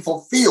being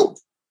fulfilled.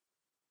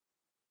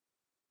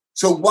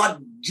 So what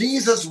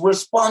Jesus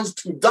responds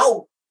to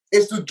doubt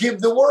is to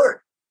give the word.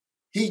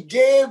 He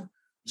gave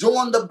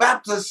John the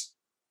Baptist's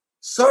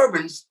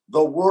servants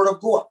the word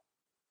of God.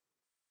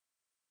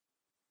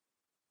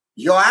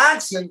 You're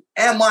asking,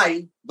 am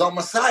I the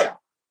Messiah?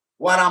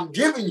 What I'm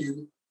giving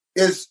you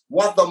is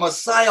what the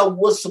Messiah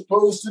was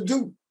supposed to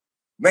do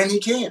when he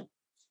came.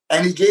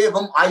 And he gave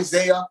him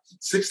Isaiah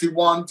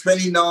 61,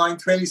 29,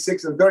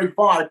 26, and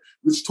 35,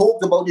 which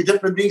talked about the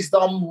different things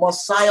the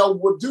Messiah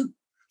would do.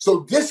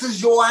 So this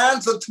is your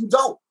answer to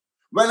doubt.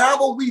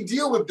 Whenever we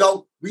deal with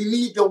doubt, we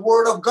need the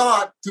word of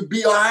God to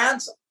be our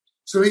answer.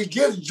 So he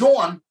gives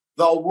John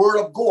the word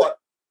of God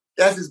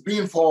as is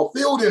being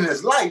fulfilled in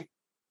his life,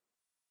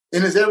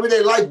 in his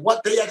everyday life.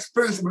 What they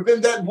experienced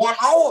within that 1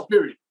 hour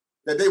period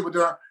that they were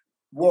there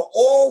were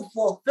all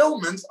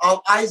fulfillments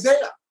of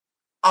Isaiah,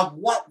 of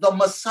what the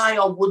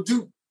Messiah would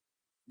do.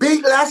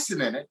 Big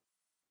lesson in it.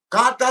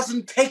 God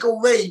doesn't take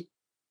away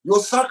your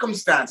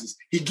circumstances.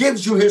 He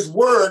gives you his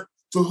word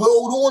to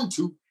hold on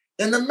to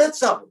in the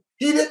midst of it.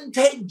 He didn't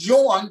take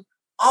John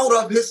out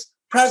of his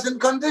present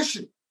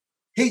condition.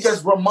 He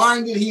just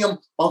reminded him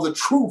of the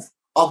truth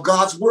of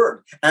God's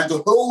word and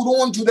to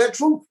hold on to that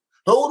truth.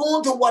 Hold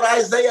on to what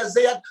Isaiah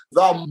said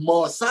the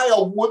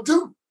Messiah would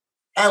do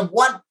and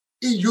what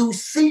you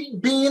see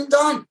being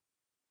done.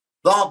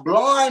 The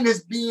blind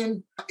is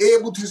being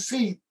able to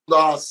see.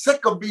 The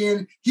sick are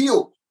being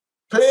healed.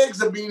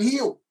 Plagues are being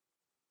healed.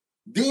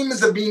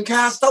 Demons are being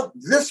cast out.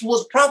 This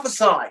was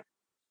prophesied.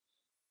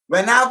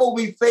 Whenever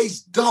we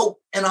face doubt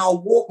in our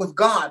walk with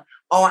God,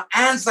 our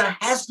answer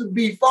has to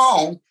be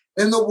found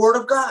in the word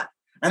of God.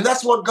 And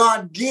that's what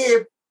God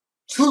gave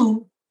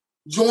to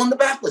John the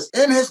Baptist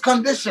in his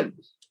condition,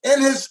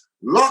 in his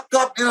locked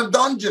up in a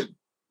dungeon,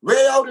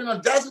 way out in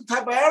a desert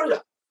type of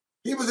area.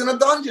 He was in a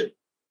dungeon.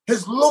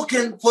 He's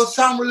looking for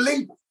some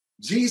relief.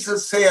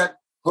 Jesus said,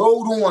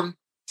 hold on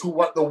to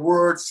what the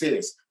word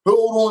says.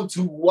 Hold on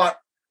to what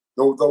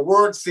the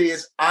word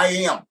says, I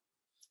am.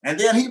 And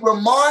then he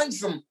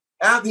reminds them,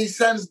 after he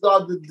sends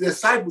the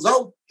disciples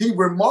out, he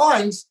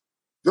reminds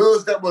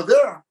those that were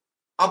there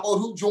about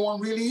who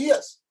John really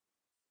is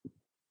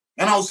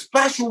and how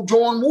special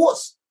John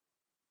was.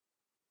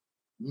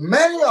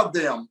 Many of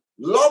them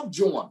loved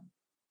John,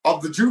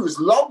 of the Jews,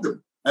 loved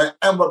him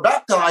and were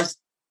baptized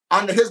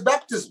under his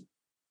baptism.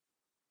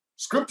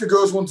 Scripture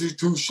goes on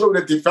to show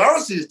that the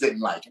Pharisees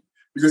didn't like him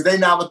because they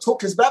never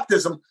took his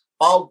baptism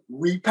of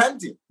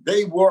repenting.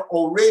 They were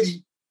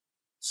already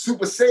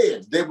super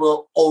saved. They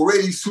were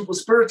already super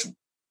spiritual.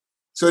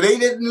 So they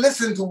didn't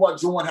listen to what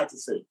John had to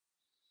say.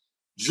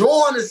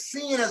 John is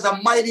seen as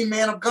a mighty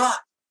man of God.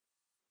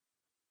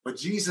 But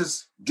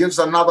Jesus gives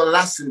another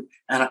lesson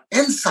and an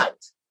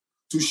insight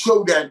to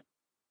show that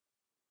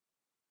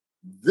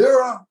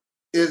there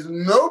is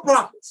no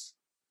prophets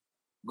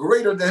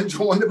greater than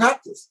John the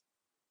Baptist.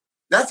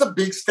 That's a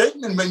big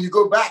statement when you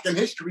go back in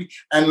history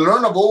and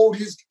learn of all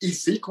these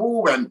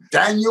Ezekiel and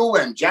Daniel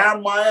and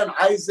Jeremiah and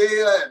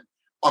Isaiah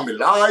and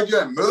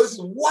Elijah and Moses.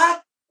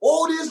 What?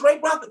 All these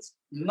great prophets,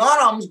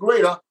 none of them is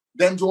greater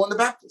than John the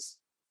Baptist.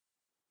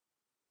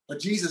 But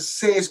Jesus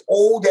says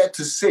all that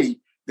to say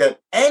that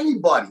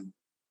anybody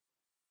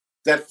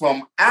that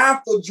from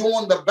after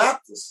John the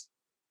Baptist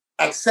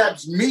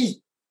accepts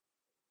me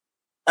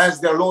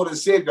as their Lord and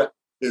Savior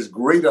is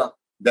greater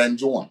than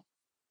John.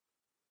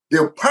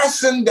 The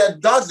person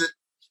that does it,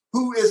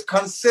 who is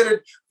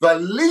considered the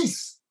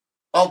least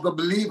of the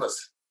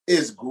believers,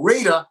 is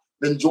greater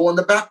than John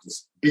the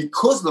Baptist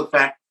because of the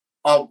fact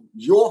of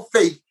your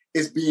faith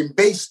is being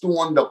based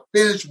on the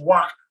finished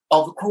work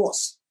of the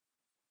cross.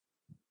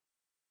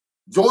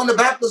 John the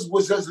Baptist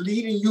was just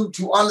leading you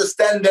to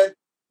understand that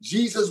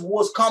Jesus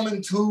was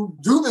coming to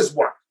do this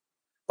work.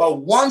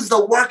 But once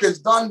the work is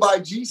done by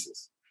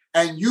Jesus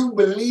and you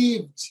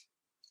believed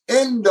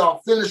in the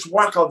finished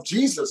work of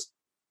Jesus,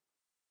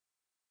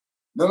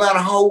 no matter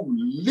how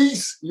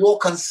least you're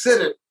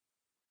considered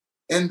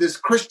in this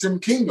Christian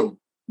kingdom,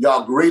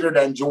 you're greater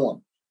than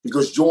John,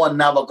 because John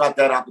never got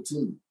that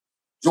opportunity.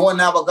 John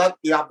never got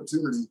the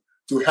opportunity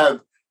to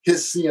have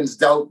his sins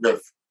dealt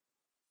with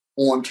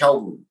on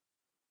Calvary.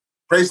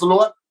 Praise the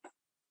Lord.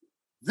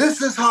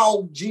 This is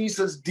how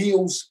Jesus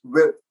deals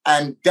with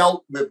and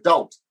dealt with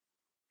doubt.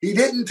 He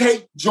didn't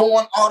take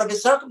John out of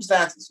his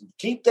circumstances.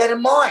 Keep that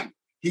in mind.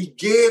 He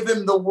gave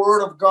him the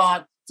word of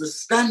God to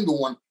stand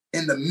on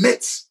in the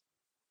midst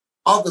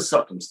of the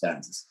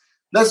circumstances.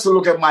 Let's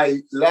look at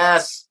my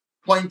last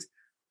point,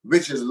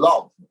 which is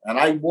love. And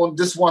I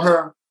just want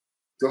her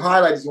to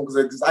highlight this one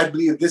because I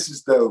believe this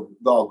is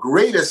the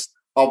greatest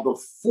of the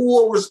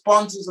four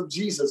responses of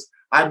Jesus.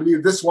 I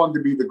believe this one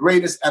to be the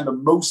greatest and the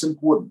most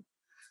important.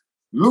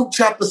 Luke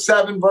chapter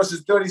 7,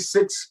 verses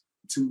 36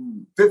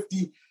 to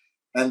 50,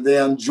 and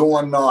then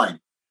John 9.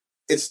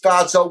 It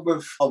starts out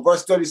with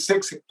verse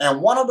 36,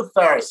 and one of the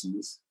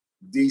Pharisees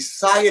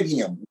desired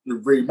him.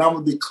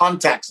 Remember the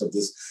context of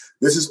this.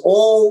 This is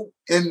all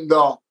in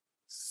the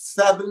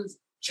 7th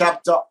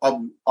chapter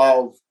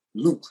of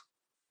Luke.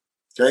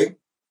 Okay?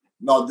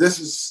 Now, this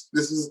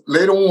is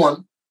later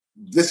on.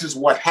 This is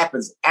what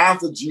happens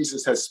after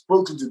Jesus has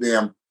spoken to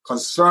them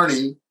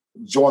concerning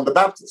John the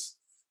Baptist.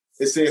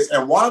 It says,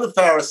 and one of the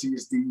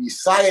Pharisees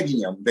desired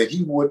him that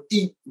he would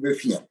eat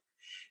with him.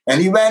 And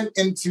he went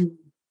into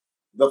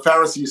the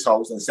Pharisee's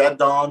house and sat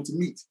down to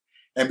meat.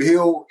 And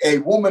behold, a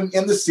woman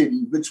in the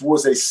city, which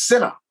was a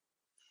sinner,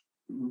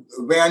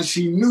 when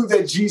she knew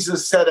that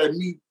Jesus sat at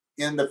meat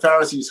in the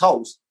Pharisee's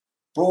house,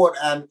 brought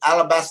an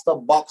alabaster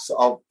box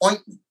of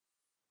ointment.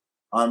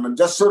 And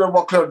just so that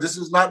we're clear, this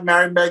is not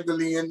Mary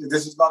Magdalene.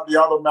 This is not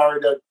the other Mary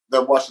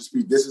that washed his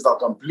feet. This is a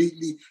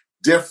completely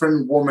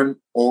different woman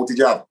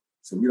altogether.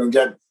 So we don't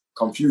get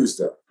confused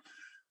there.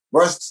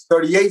 Verse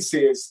 38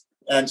 says,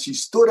 and she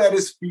stood at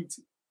his feet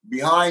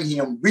behind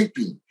him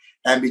weeping,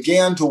 and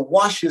began to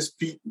wash his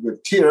feet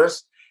with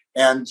tears,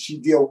 and she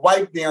did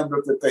wipe them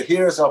with the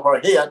hairs of her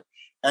head,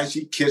 and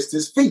she kissed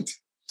his feet,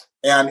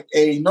 and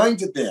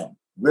anointed them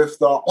with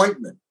the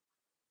ointment.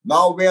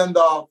 Now when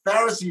the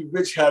Pharisee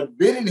which had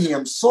bidden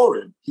him saw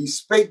it, he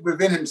spake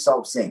within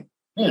himself, saying,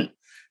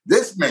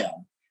 this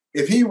man,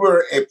 if he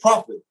were a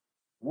prophet,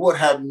 would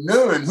have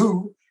known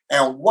who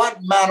and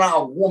what manner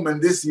of woman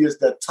this is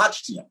that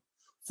touched him,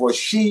 for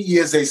she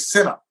is a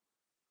sinner.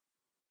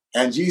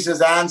 And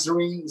Jesus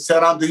answering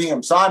said unto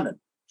him, Simon,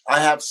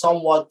 I have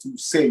somewhat to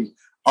say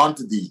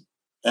unto thee.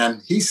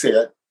 And he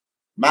said,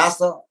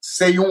 Master,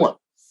 say on.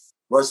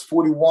 Verse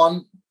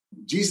 41,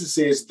 Jesus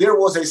says, there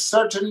was a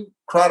certain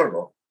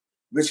creditor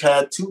which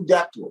had two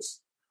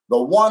debtors.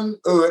 The one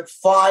owed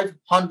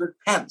 500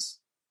 pence,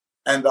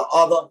 and the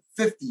other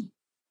 50.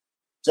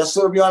 Just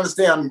so we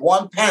understand,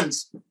 1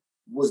 pence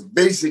was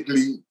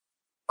basically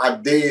a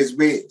day's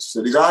wage.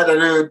 So the guy that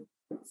owed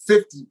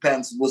 50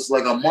 pence was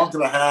like a month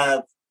and a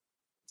half,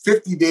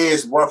 50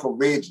 days worth of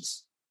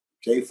wages.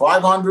 Okay,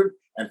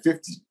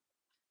 550.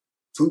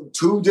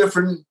 Two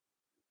different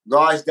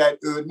guys that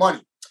owed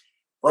money.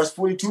 Verse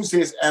 42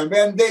 says, and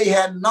when they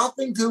had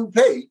nothing to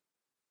pay,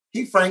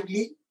 he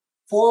frankly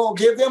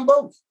forgave them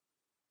both.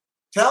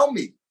 Tell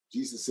me,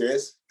 Jesus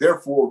says,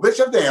 therefore, which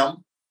of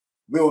them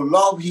will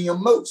love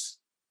him most?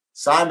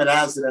 Simon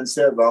answered and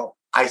said, well,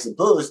 I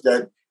suppose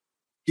that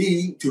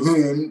he to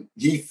whom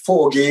he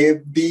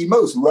forgave the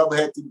most, whoever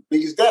had the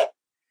biggest debt.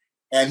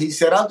 And he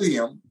said unto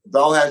him,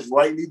 thou hast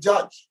rightly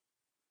judged.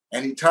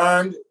 And he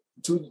turned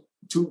to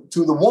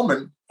the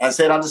woman and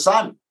said unto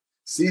Simon,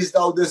 seest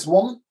thou this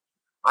woman?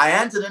 I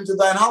entered into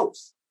thine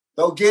house.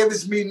 Thou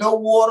gavest me no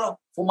water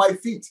for my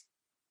feet,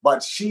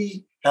 but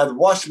she hath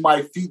washed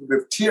my feet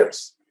with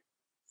tears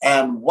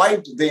and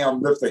wiped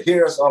them with the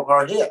hairs of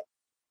her head.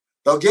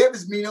 Thou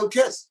gavest me no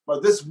kiss,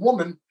 but this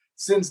woman,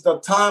 since the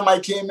time I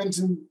came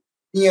into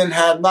Ian,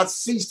 had not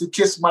ceased to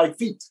kiss my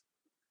feet.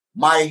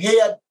 My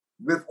head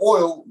with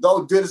oil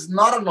thou didst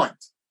not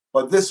anoint,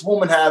 but this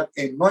woman hath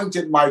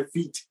anointed my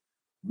feet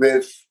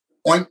with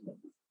ointment.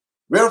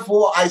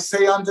 Wherefore I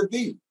say unto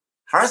thee,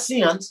 her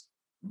sins,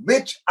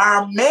 which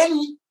are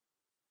many,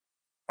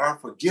 are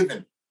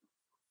forgiven,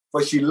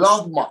 for she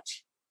loved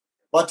much.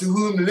 But to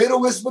whom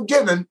little is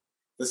forgiven,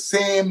 the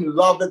same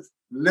loveth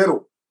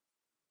little.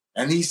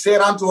 And he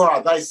said unto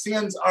her, thy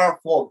sins are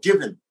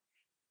forgiven.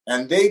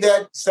 And they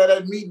that sat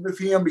at meat with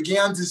him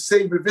began to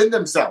say within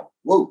themselves,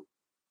 whoa,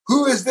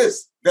 who is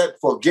this that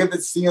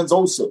forgiveth sins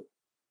also?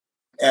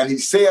 And he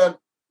said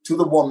to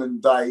the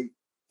woman,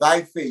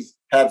 thy faith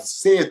hath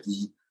saved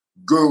thee,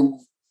 go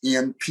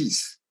in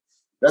peace.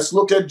 Let's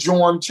look at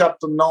John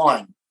chapter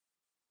 9.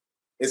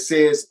 It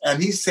says,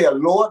 and he said,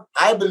 Lord,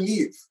 I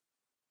believe.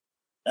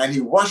 And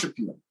he worshiped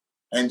him.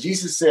 And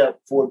Jesus said,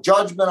 for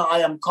judgment I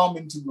am come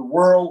into the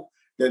world,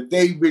 that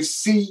they which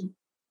see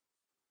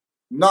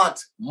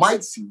not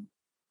might see,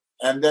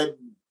 and that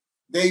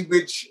they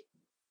which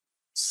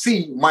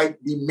see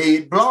might be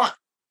made blind.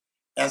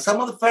 And some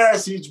of the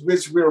Pharisees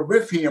which were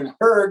with him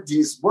heard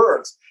these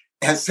words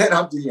and said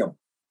unto him,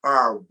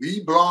 are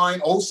we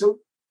blind also?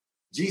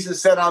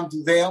 Jesus said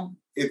unto them,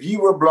 if ye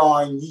were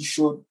blind, ye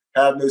should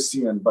have no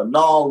sin. But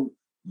now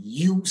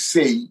you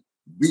say,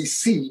 we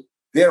see,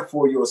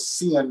 therefore your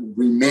sin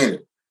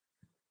remaineth.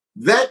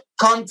 That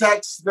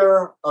context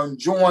there on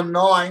John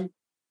 9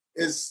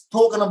 is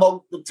talking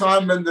about the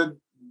time when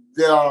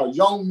the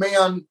young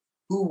man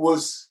who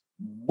was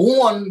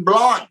born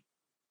blind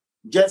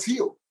gets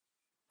healed.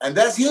 And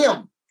that's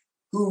him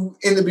who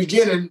in the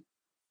beginning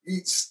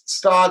he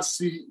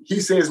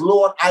says,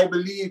 Lord, I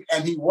believe,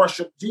 and he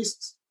worshiped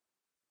Jesus.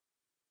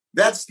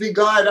 That's the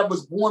guy that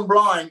was born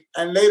blind,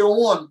 and later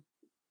on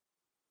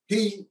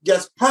he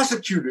gets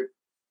persecuted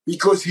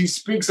because he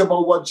speaks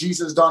about what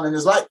Jesus done in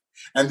his life.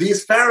 And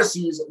these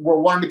Pharisees were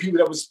one of the people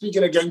that was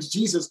speaking against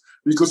Jesus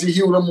because he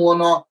healed them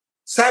on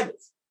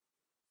Sabbath.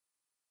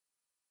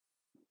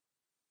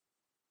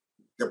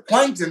 The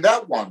point in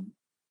that one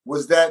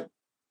was that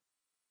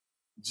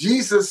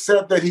Jesus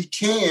said that he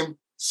came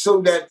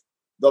so that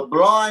the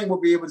blind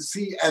would be able to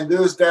see, and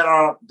those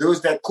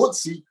that could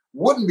see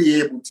wouldn't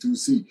be able to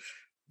see.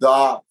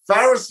 The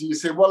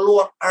Pharisees said, well,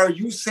 Lord, are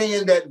you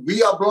saying that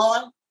we are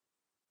blind?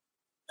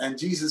 And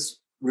Jesus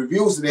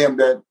reveals to them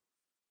that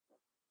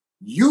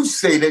you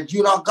say that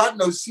you not got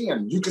no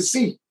sin. You can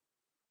see.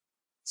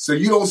 So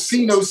you don't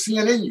see no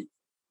sin in you.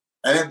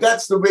 And if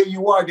that's the way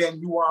you are, then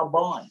you are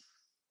blind.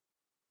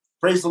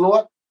 Praise the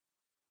Lord.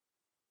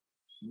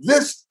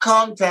 This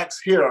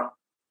context here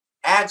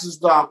asks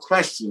the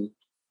question,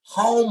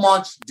 how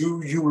much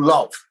do you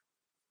love?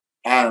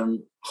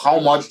 And how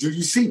much do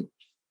you see?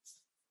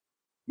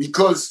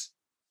 Because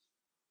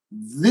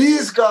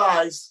these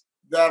guys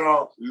that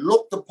are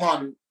looked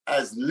upon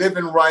as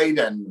living right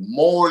and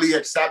morally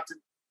accepted,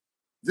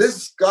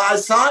 this guy,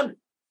 Simon,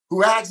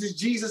 who asks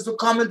Jesus to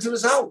come into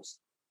his house,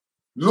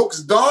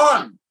 looks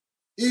down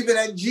even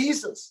at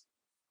Jesus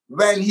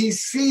when he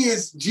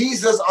sees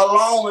Jesus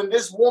allowing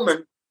this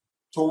woman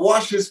to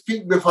wash his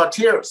feet with her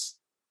tears,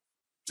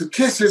 to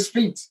kiss his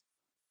feet,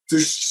 to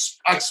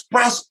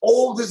express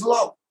all this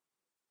love.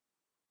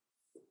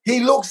 He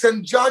looks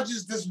and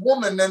judges this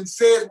woman and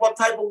says what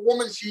type of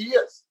woman she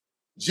is.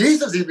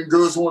 Jesus even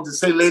goes on to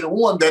say later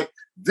on that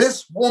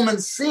this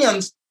woman's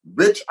sins,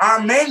 which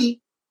are many,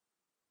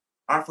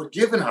 are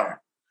forgiven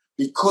her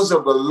because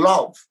of the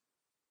love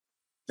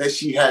that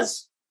she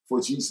has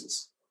for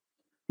Jesus,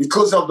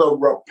 because of the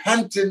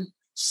repentant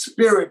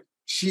spirit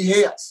she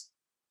has.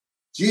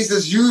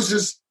 Jesus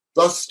uses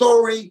the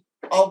story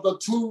of the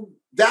two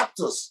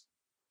debtors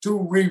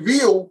to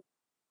reveal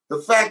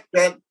the fact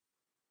that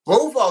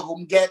both of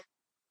them get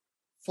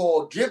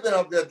forgiven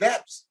of their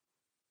debts.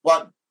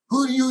 But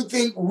who do you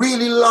think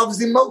really loves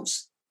the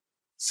most?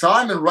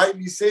 Simon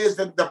rightly says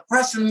that the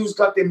person who's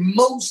got the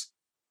most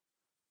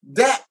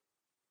debt,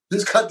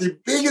 who's got the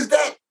biggest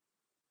debt,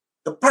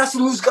 the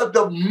person who's got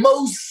the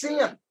most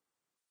sin.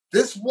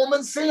 This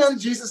woman's sin,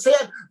 Jesus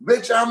said,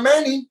 which are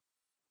many,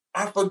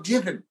 are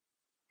forgiven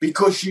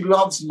because she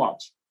loves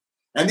much.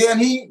 And then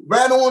he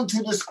went on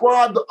to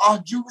describe our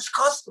Jewish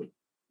custom.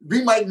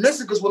 We might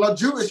miss it because we're not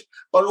Jewish,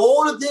 but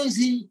all the things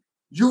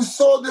you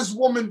saw this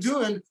woman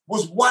doing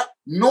was what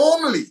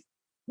normally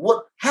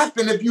would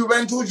happen if you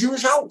went to a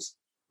Jewish house.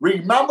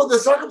 Remember the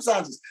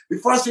circumstances. The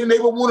first thing they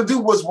would want to do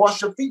was wash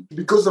their feet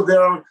because of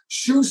their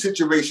shoe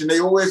situation. They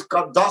always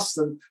got dust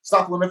and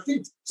stuff on their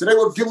feet. So they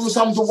would give them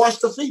something to wash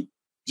their feet.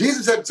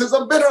 Jesus said, since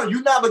I'm bitter,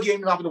 you never gave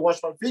me nothing to wash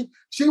my feet.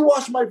 She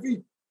washed my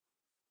feet.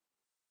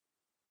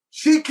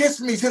 She kissed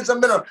me since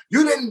I'm bitter.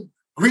 You didn't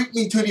greet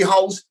me to the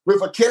house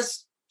with a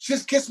kiss.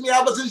 She's kissed me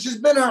ever since she's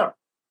been here.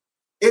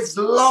 It's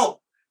love.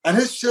 And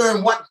he's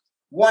showing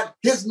what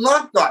he's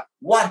not got,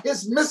 what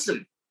he's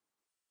missing.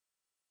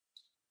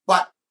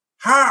 But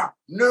her,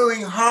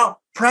 knowing her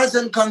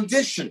present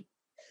condition,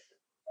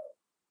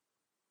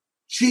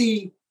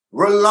 she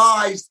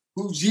realized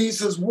who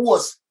Jesus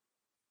was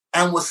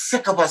and was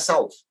sick of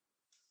herself.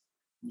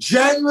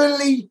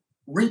 Genuinely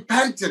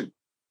repentant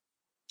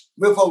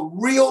with a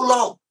real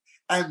love.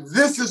 And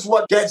this is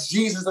what gets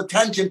Jesus'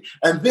 attention.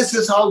 And this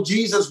is how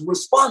Jesus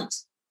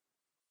responds.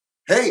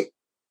 Hey,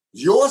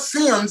 your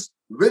sins,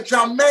 which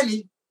are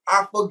many,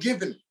 are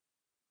forgiven.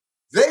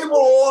 They were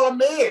all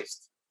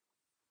amazed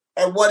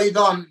at what he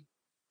done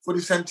for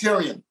the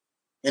centurion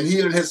and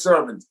healing his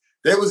servant.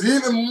 They was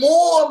even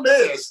more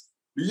amazed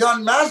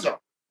beyond measure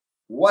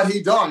what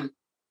he done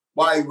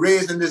by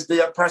raising this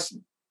dead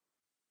person.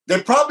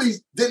 They probably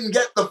didn't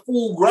get the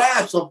full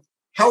grasp of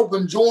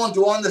helping John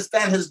to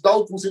understand his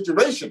doubtful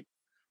situation.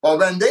 But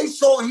when they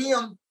saw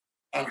him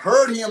and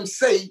heard him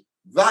say,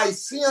 thy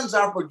sins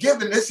are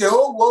forgiven, they said,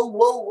 oh, whoa,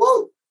 whoa,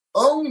 whoa.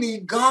 Only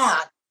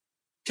God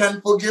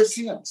can forgive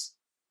sins.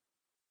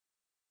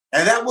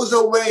 And that was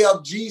a way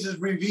of Jesus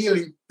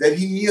revealing that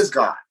he is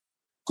God,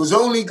 because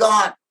only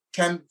God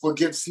can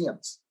forgive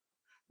sins.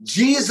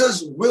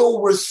 Jesus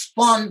will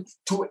respond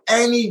to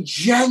any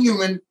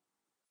genuine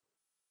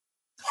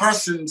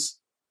person's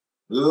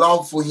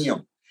love for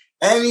him,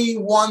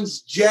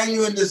 anyone's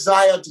genuine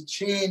desire to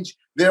change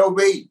their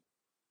way.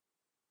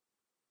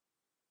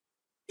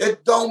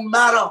 It don't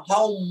matter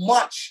how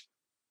much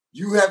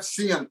you have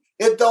sinned.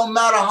 It don't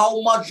matter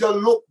how much you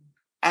look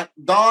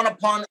down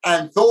upon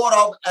and thought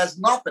of as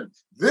nothing.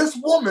 This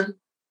woman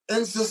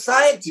in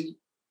society,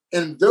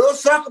 in their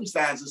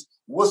circumstances,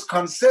 was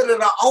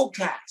considered an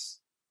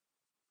outcast.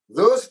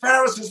 Those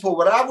Pharisees, for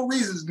whatever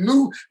reasons,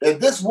 knew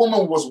that this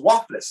woman was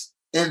worthless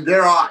in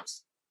their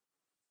eyes.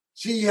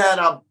 She had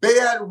a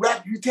bad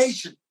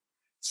reputation,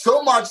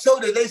 so much so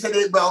that they said,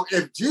 well,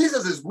 if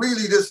Jesus is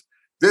really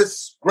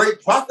this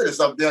great prophetess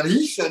up there,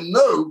 he should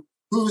know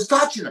who's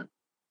touching him.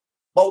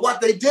 But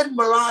what they didn't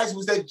realize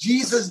was that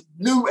Jesus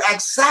knew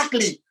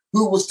exactly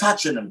who was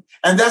touching him.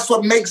 And that's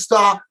what makes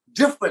the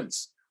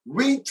difference.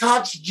 We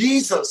touch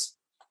Jesus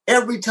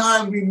every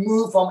time we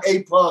move from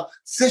a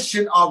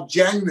position of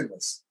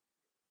genuineness.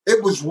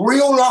 It was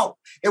real love.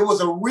 It was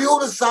a real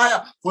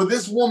desire for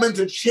this woman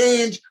to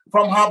change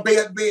from her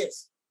bad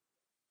ways.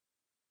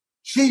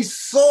 She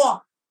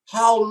saw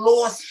how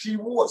lost she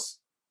was.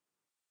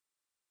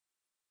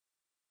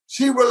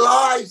 She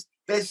realized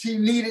that she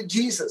needed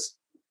Jesus,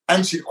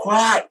 and she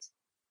cried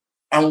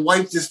and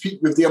wiped his feet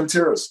with them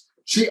tears.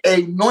 She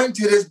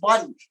anointed his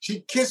body.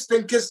 She kissed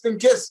and kissed and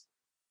kissed.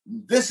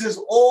 This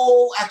is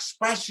all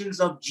expressions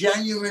of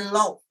genuine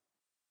love.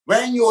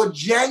 When you're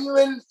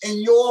genuine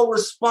in your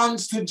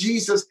response to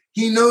Jesus,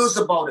 he knows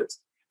about it,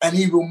 and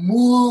he will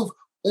move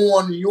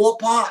on your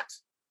part.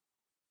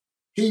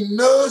 He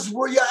knows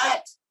where you're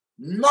at.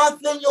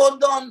 Nothing you're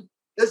done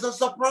is a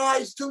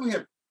surprise to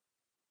him.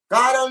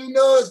 God only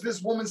knows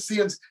this woman's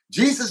sins.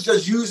 Jesus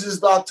just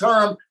uses the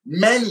term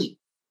many.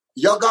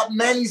 You got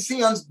many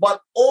sins,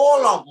 but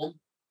all of them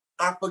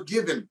are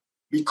forgiven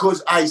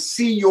because I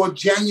see your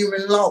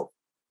genuine love.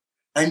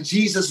 And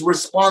Jesus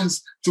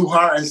responds to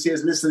her and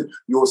says, listen,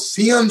 your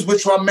sins,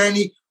 which are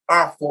many,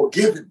 are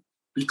forgiven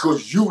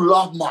because you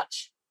love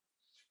much.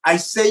 I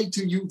say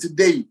to you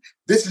today,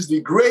 this is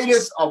the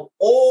greatest of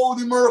all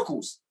the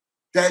miracles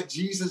that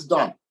Jesus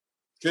done.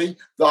 Okay,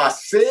 the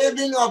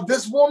saving of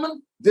this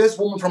woman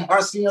from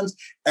her sins,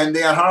 and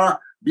then her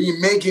being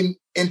making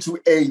into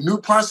a new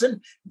person.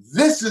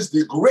 This is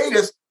the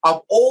greatest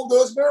of all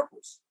those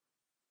miracles.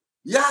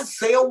 Yeah,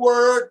 say a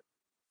word,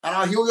 and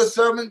I'll heal your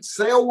servant.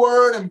 Say a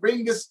word and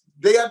bring this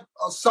dead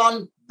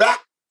son back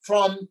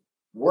from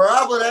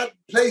wherever that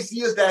place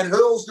is that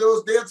holds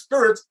those dead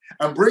spirits,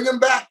 and bring him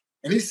back.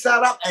 And he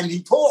sat up and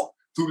he talked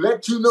to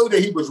let you know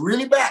that he was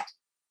really back.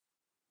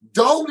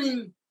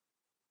 Doubting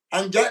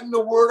and getting the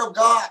word of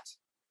God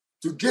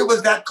to give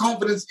us that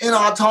confidence in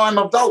our time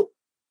of doubt.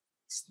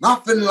 It's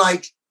nothing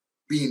like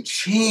being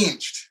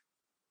changed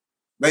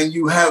when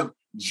you have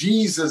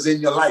Jesus in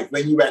your life,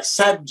 when you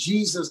accept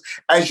Jesus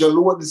as your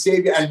Lord and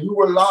Savior, and you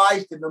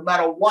realize that no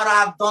matter what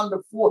I've done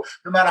before,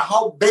 no matter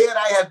how bad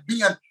I have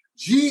been,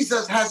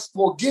 Jesus has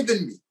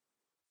forgiven me.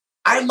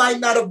 I might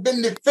not have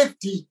been the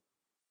 50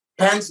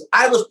 pence,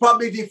 I was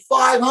probably the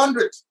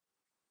 500.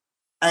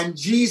 And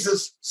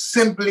Jesus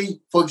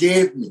simply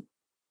forgave me.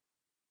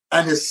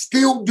 And is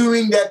still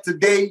doing that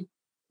today.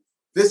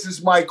 This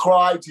is my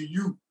cry to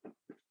you,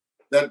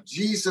 that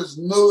Jesus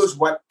knows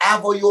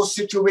whatever your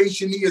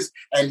situation is,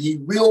 and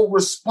he will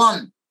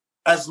respond.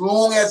 As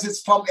long as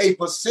it's from a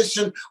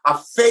position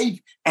of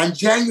faith and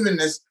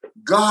genuineness,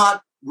 God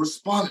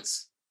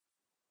responds.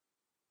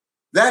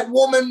 That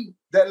woman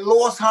that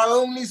lost her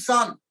only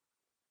son,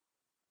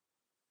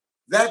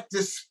 that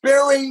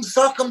despairing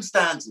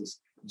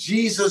circumstances,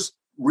 Jesus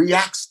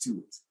reacts to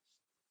it.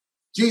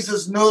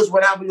 Jesus knows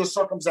whatever your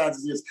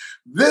circumstances is.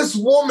 This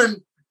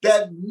woman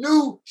that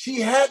knew she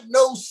had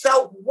no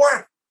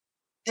self-worth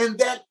in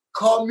that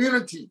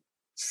community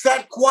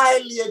sat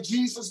quietly at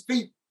Jesus'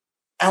 feet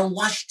and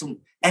watched him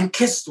and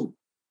kissed him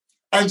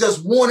and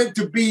just wanted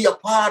to be a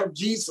part of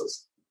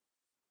Jesus.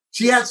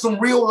 She had some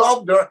real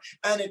love there,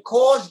 and it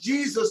caused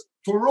Jesus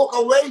to look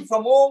away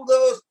from all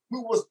those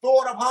who was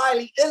thought of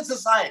highly in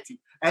society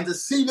and to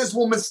see this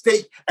woman's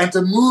state and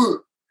to move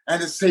and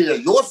to say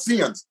that your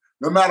sins,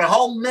 no matter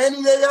how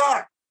many they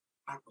are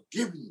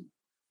forgiven you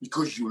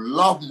because you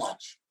love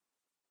much.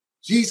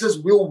 Jesus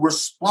will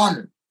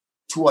respond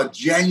to a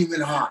genuine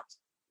heart.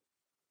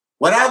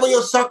 Whatever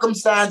your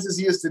circumstances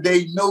is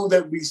today, know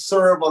that we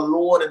serve a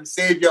Lord and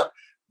Savior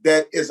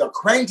that is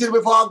acquainted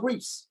with our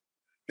griefs,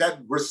 that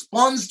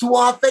responds to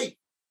our faith,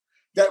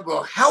 that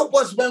will help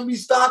us when we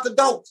start to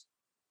doubt,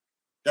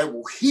 that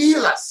will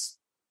heal us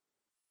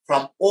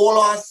from all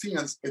our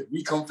sins if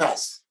we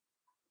confess.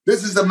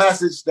 This is the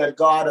message that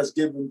God has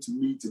given to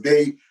me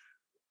today.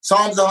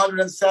 Psalms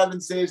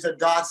 107 says that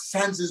God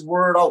sends his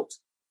word out.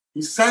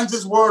 He sends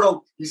his word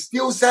out. He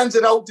still sends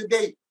it out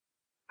today.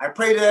 I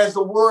pray that as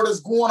the word is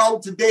going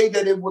out today,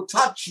 that it will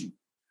touch you,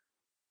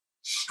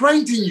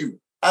 strengthen you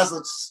as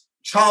a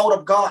child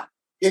of God.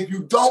 If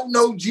you don't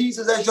know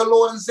Jesus as your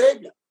Lord and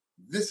Savior,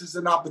 this is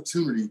an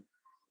opportunity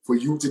for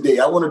you today.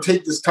 I want to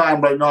take this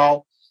time right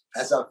now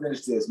as I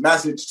finish this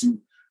message to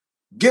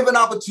give an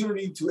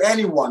opportunity to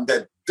anyone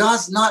that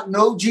does not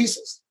know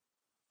Jesus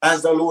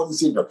as their Lord and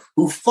Savior,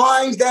 who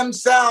finds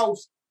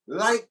themselves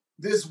like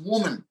this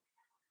woman.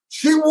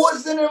 She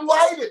wasn't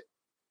invited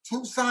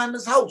to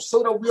Simon's house,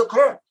 so that we are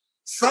clear.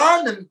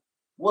 Simon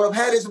would have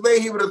had his way.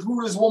 He would have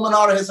threw this woman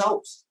out of his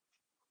house.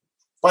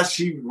 But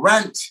she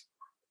ran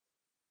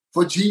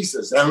for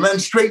Jesus and ran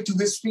straight to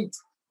his feet.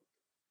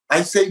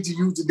 I say to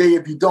you today,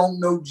 if you don't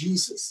know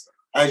Jesus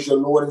as your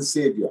Lord and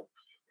Savior,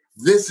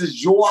 this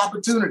is your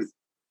opportunity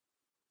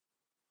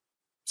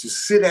to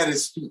sit at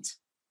his feet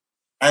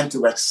and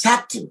to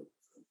accept him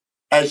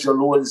as your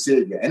Lord and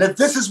Savior. And if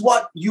this is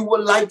what you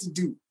would like to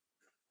do,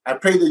 I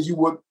pray that you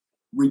would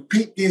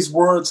repeat these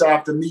words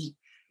after me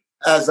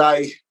as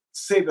I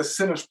say the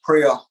sinner's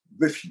prayer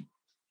with you.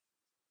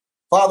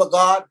 Father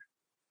God,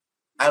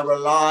 I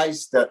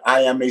realize that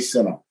I am a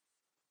sinner.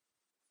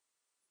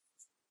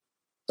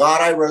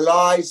 God, I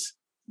realize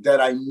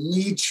that I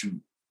need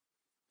you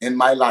in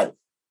my life.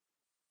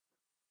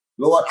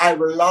 Lord, I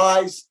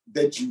realize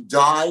that you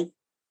died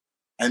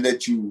and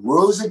that you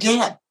rose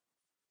again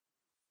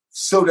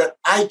so that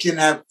I can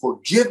have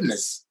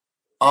forgiveness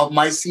of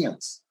my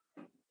sins.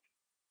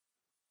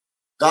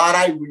 God,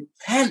 I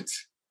repent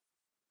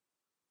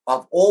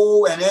of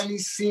all and any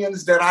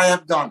sins that I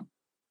have done.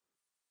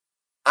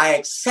 I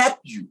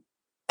accept you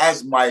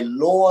as my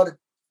Lord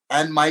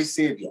and my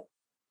Savior.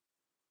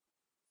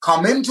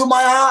 Come into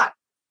my heart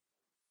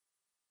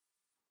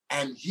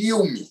and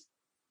heal me.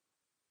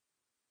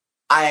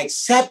 I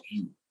accept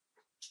you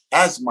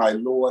as my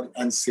Lord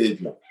and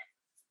Savior.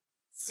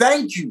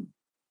 Thank you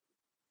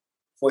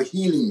for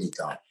healing me,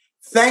 God.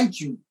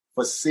 Thank you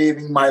for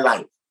saving my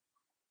life.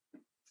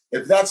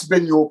 If that's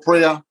been your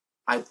prayer,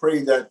 I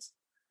pray that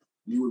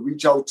you will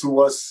reach out to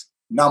us,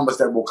 numbers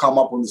that will come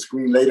up on the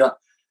screen later,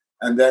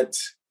 and that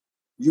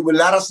you will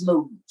let us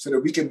know so that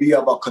we can be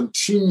of a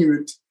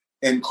continued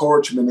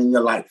encouragement in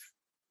your life.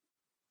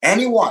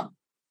 Anyone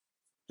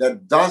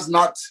that does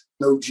not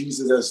know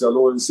Jesus as their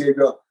Lord and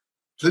Savior,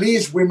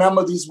 please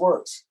remember these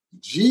words.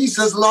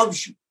 Jesus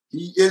loves you.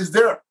 He is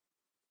there.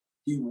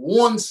 He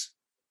wants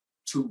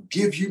to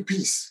give you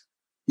peace.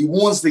 He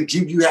wants to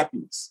give you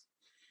happiness.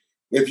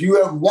 If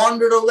you have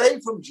wandered away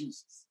from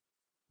Jesus,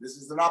 this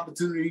is an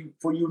opportunity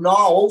for you now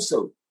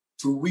also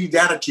to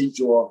rededicate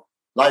your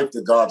life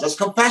to God. Just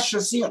confess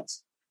your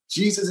sins.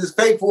 Jesus is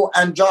faithful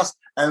and just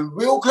and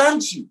will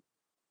cleanse you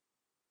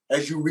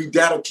as you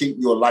rededicate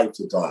your life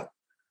to God.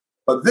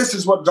 But this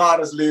is what God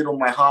has laid on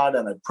my heart,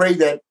 and I pray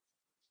that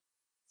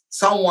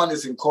someone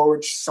is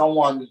encouraged,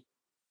 someone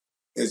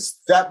is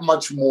that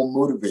much more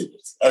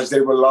motivated as they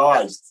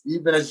realized,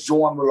 even as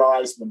John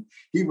realized when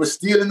he was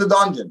still in the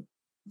dungeon,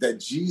 that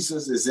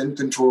Jesus is in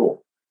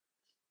control.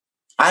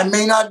 I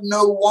may not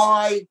know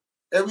why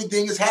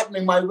everything is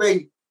happening my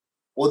way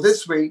or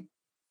this way,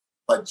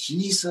 but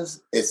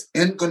Jesus is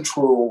in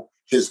control.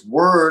 His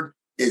word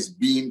is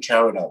being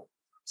carried out.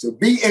 So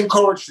be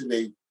encouraged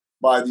today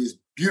by these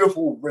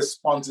beautiful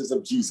responses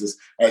of Jesus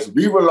as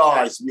we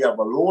realize we have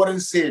a Lord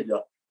and Savior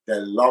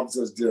that loves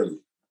us dearly.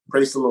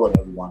 Praise the Lord,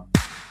 everyone.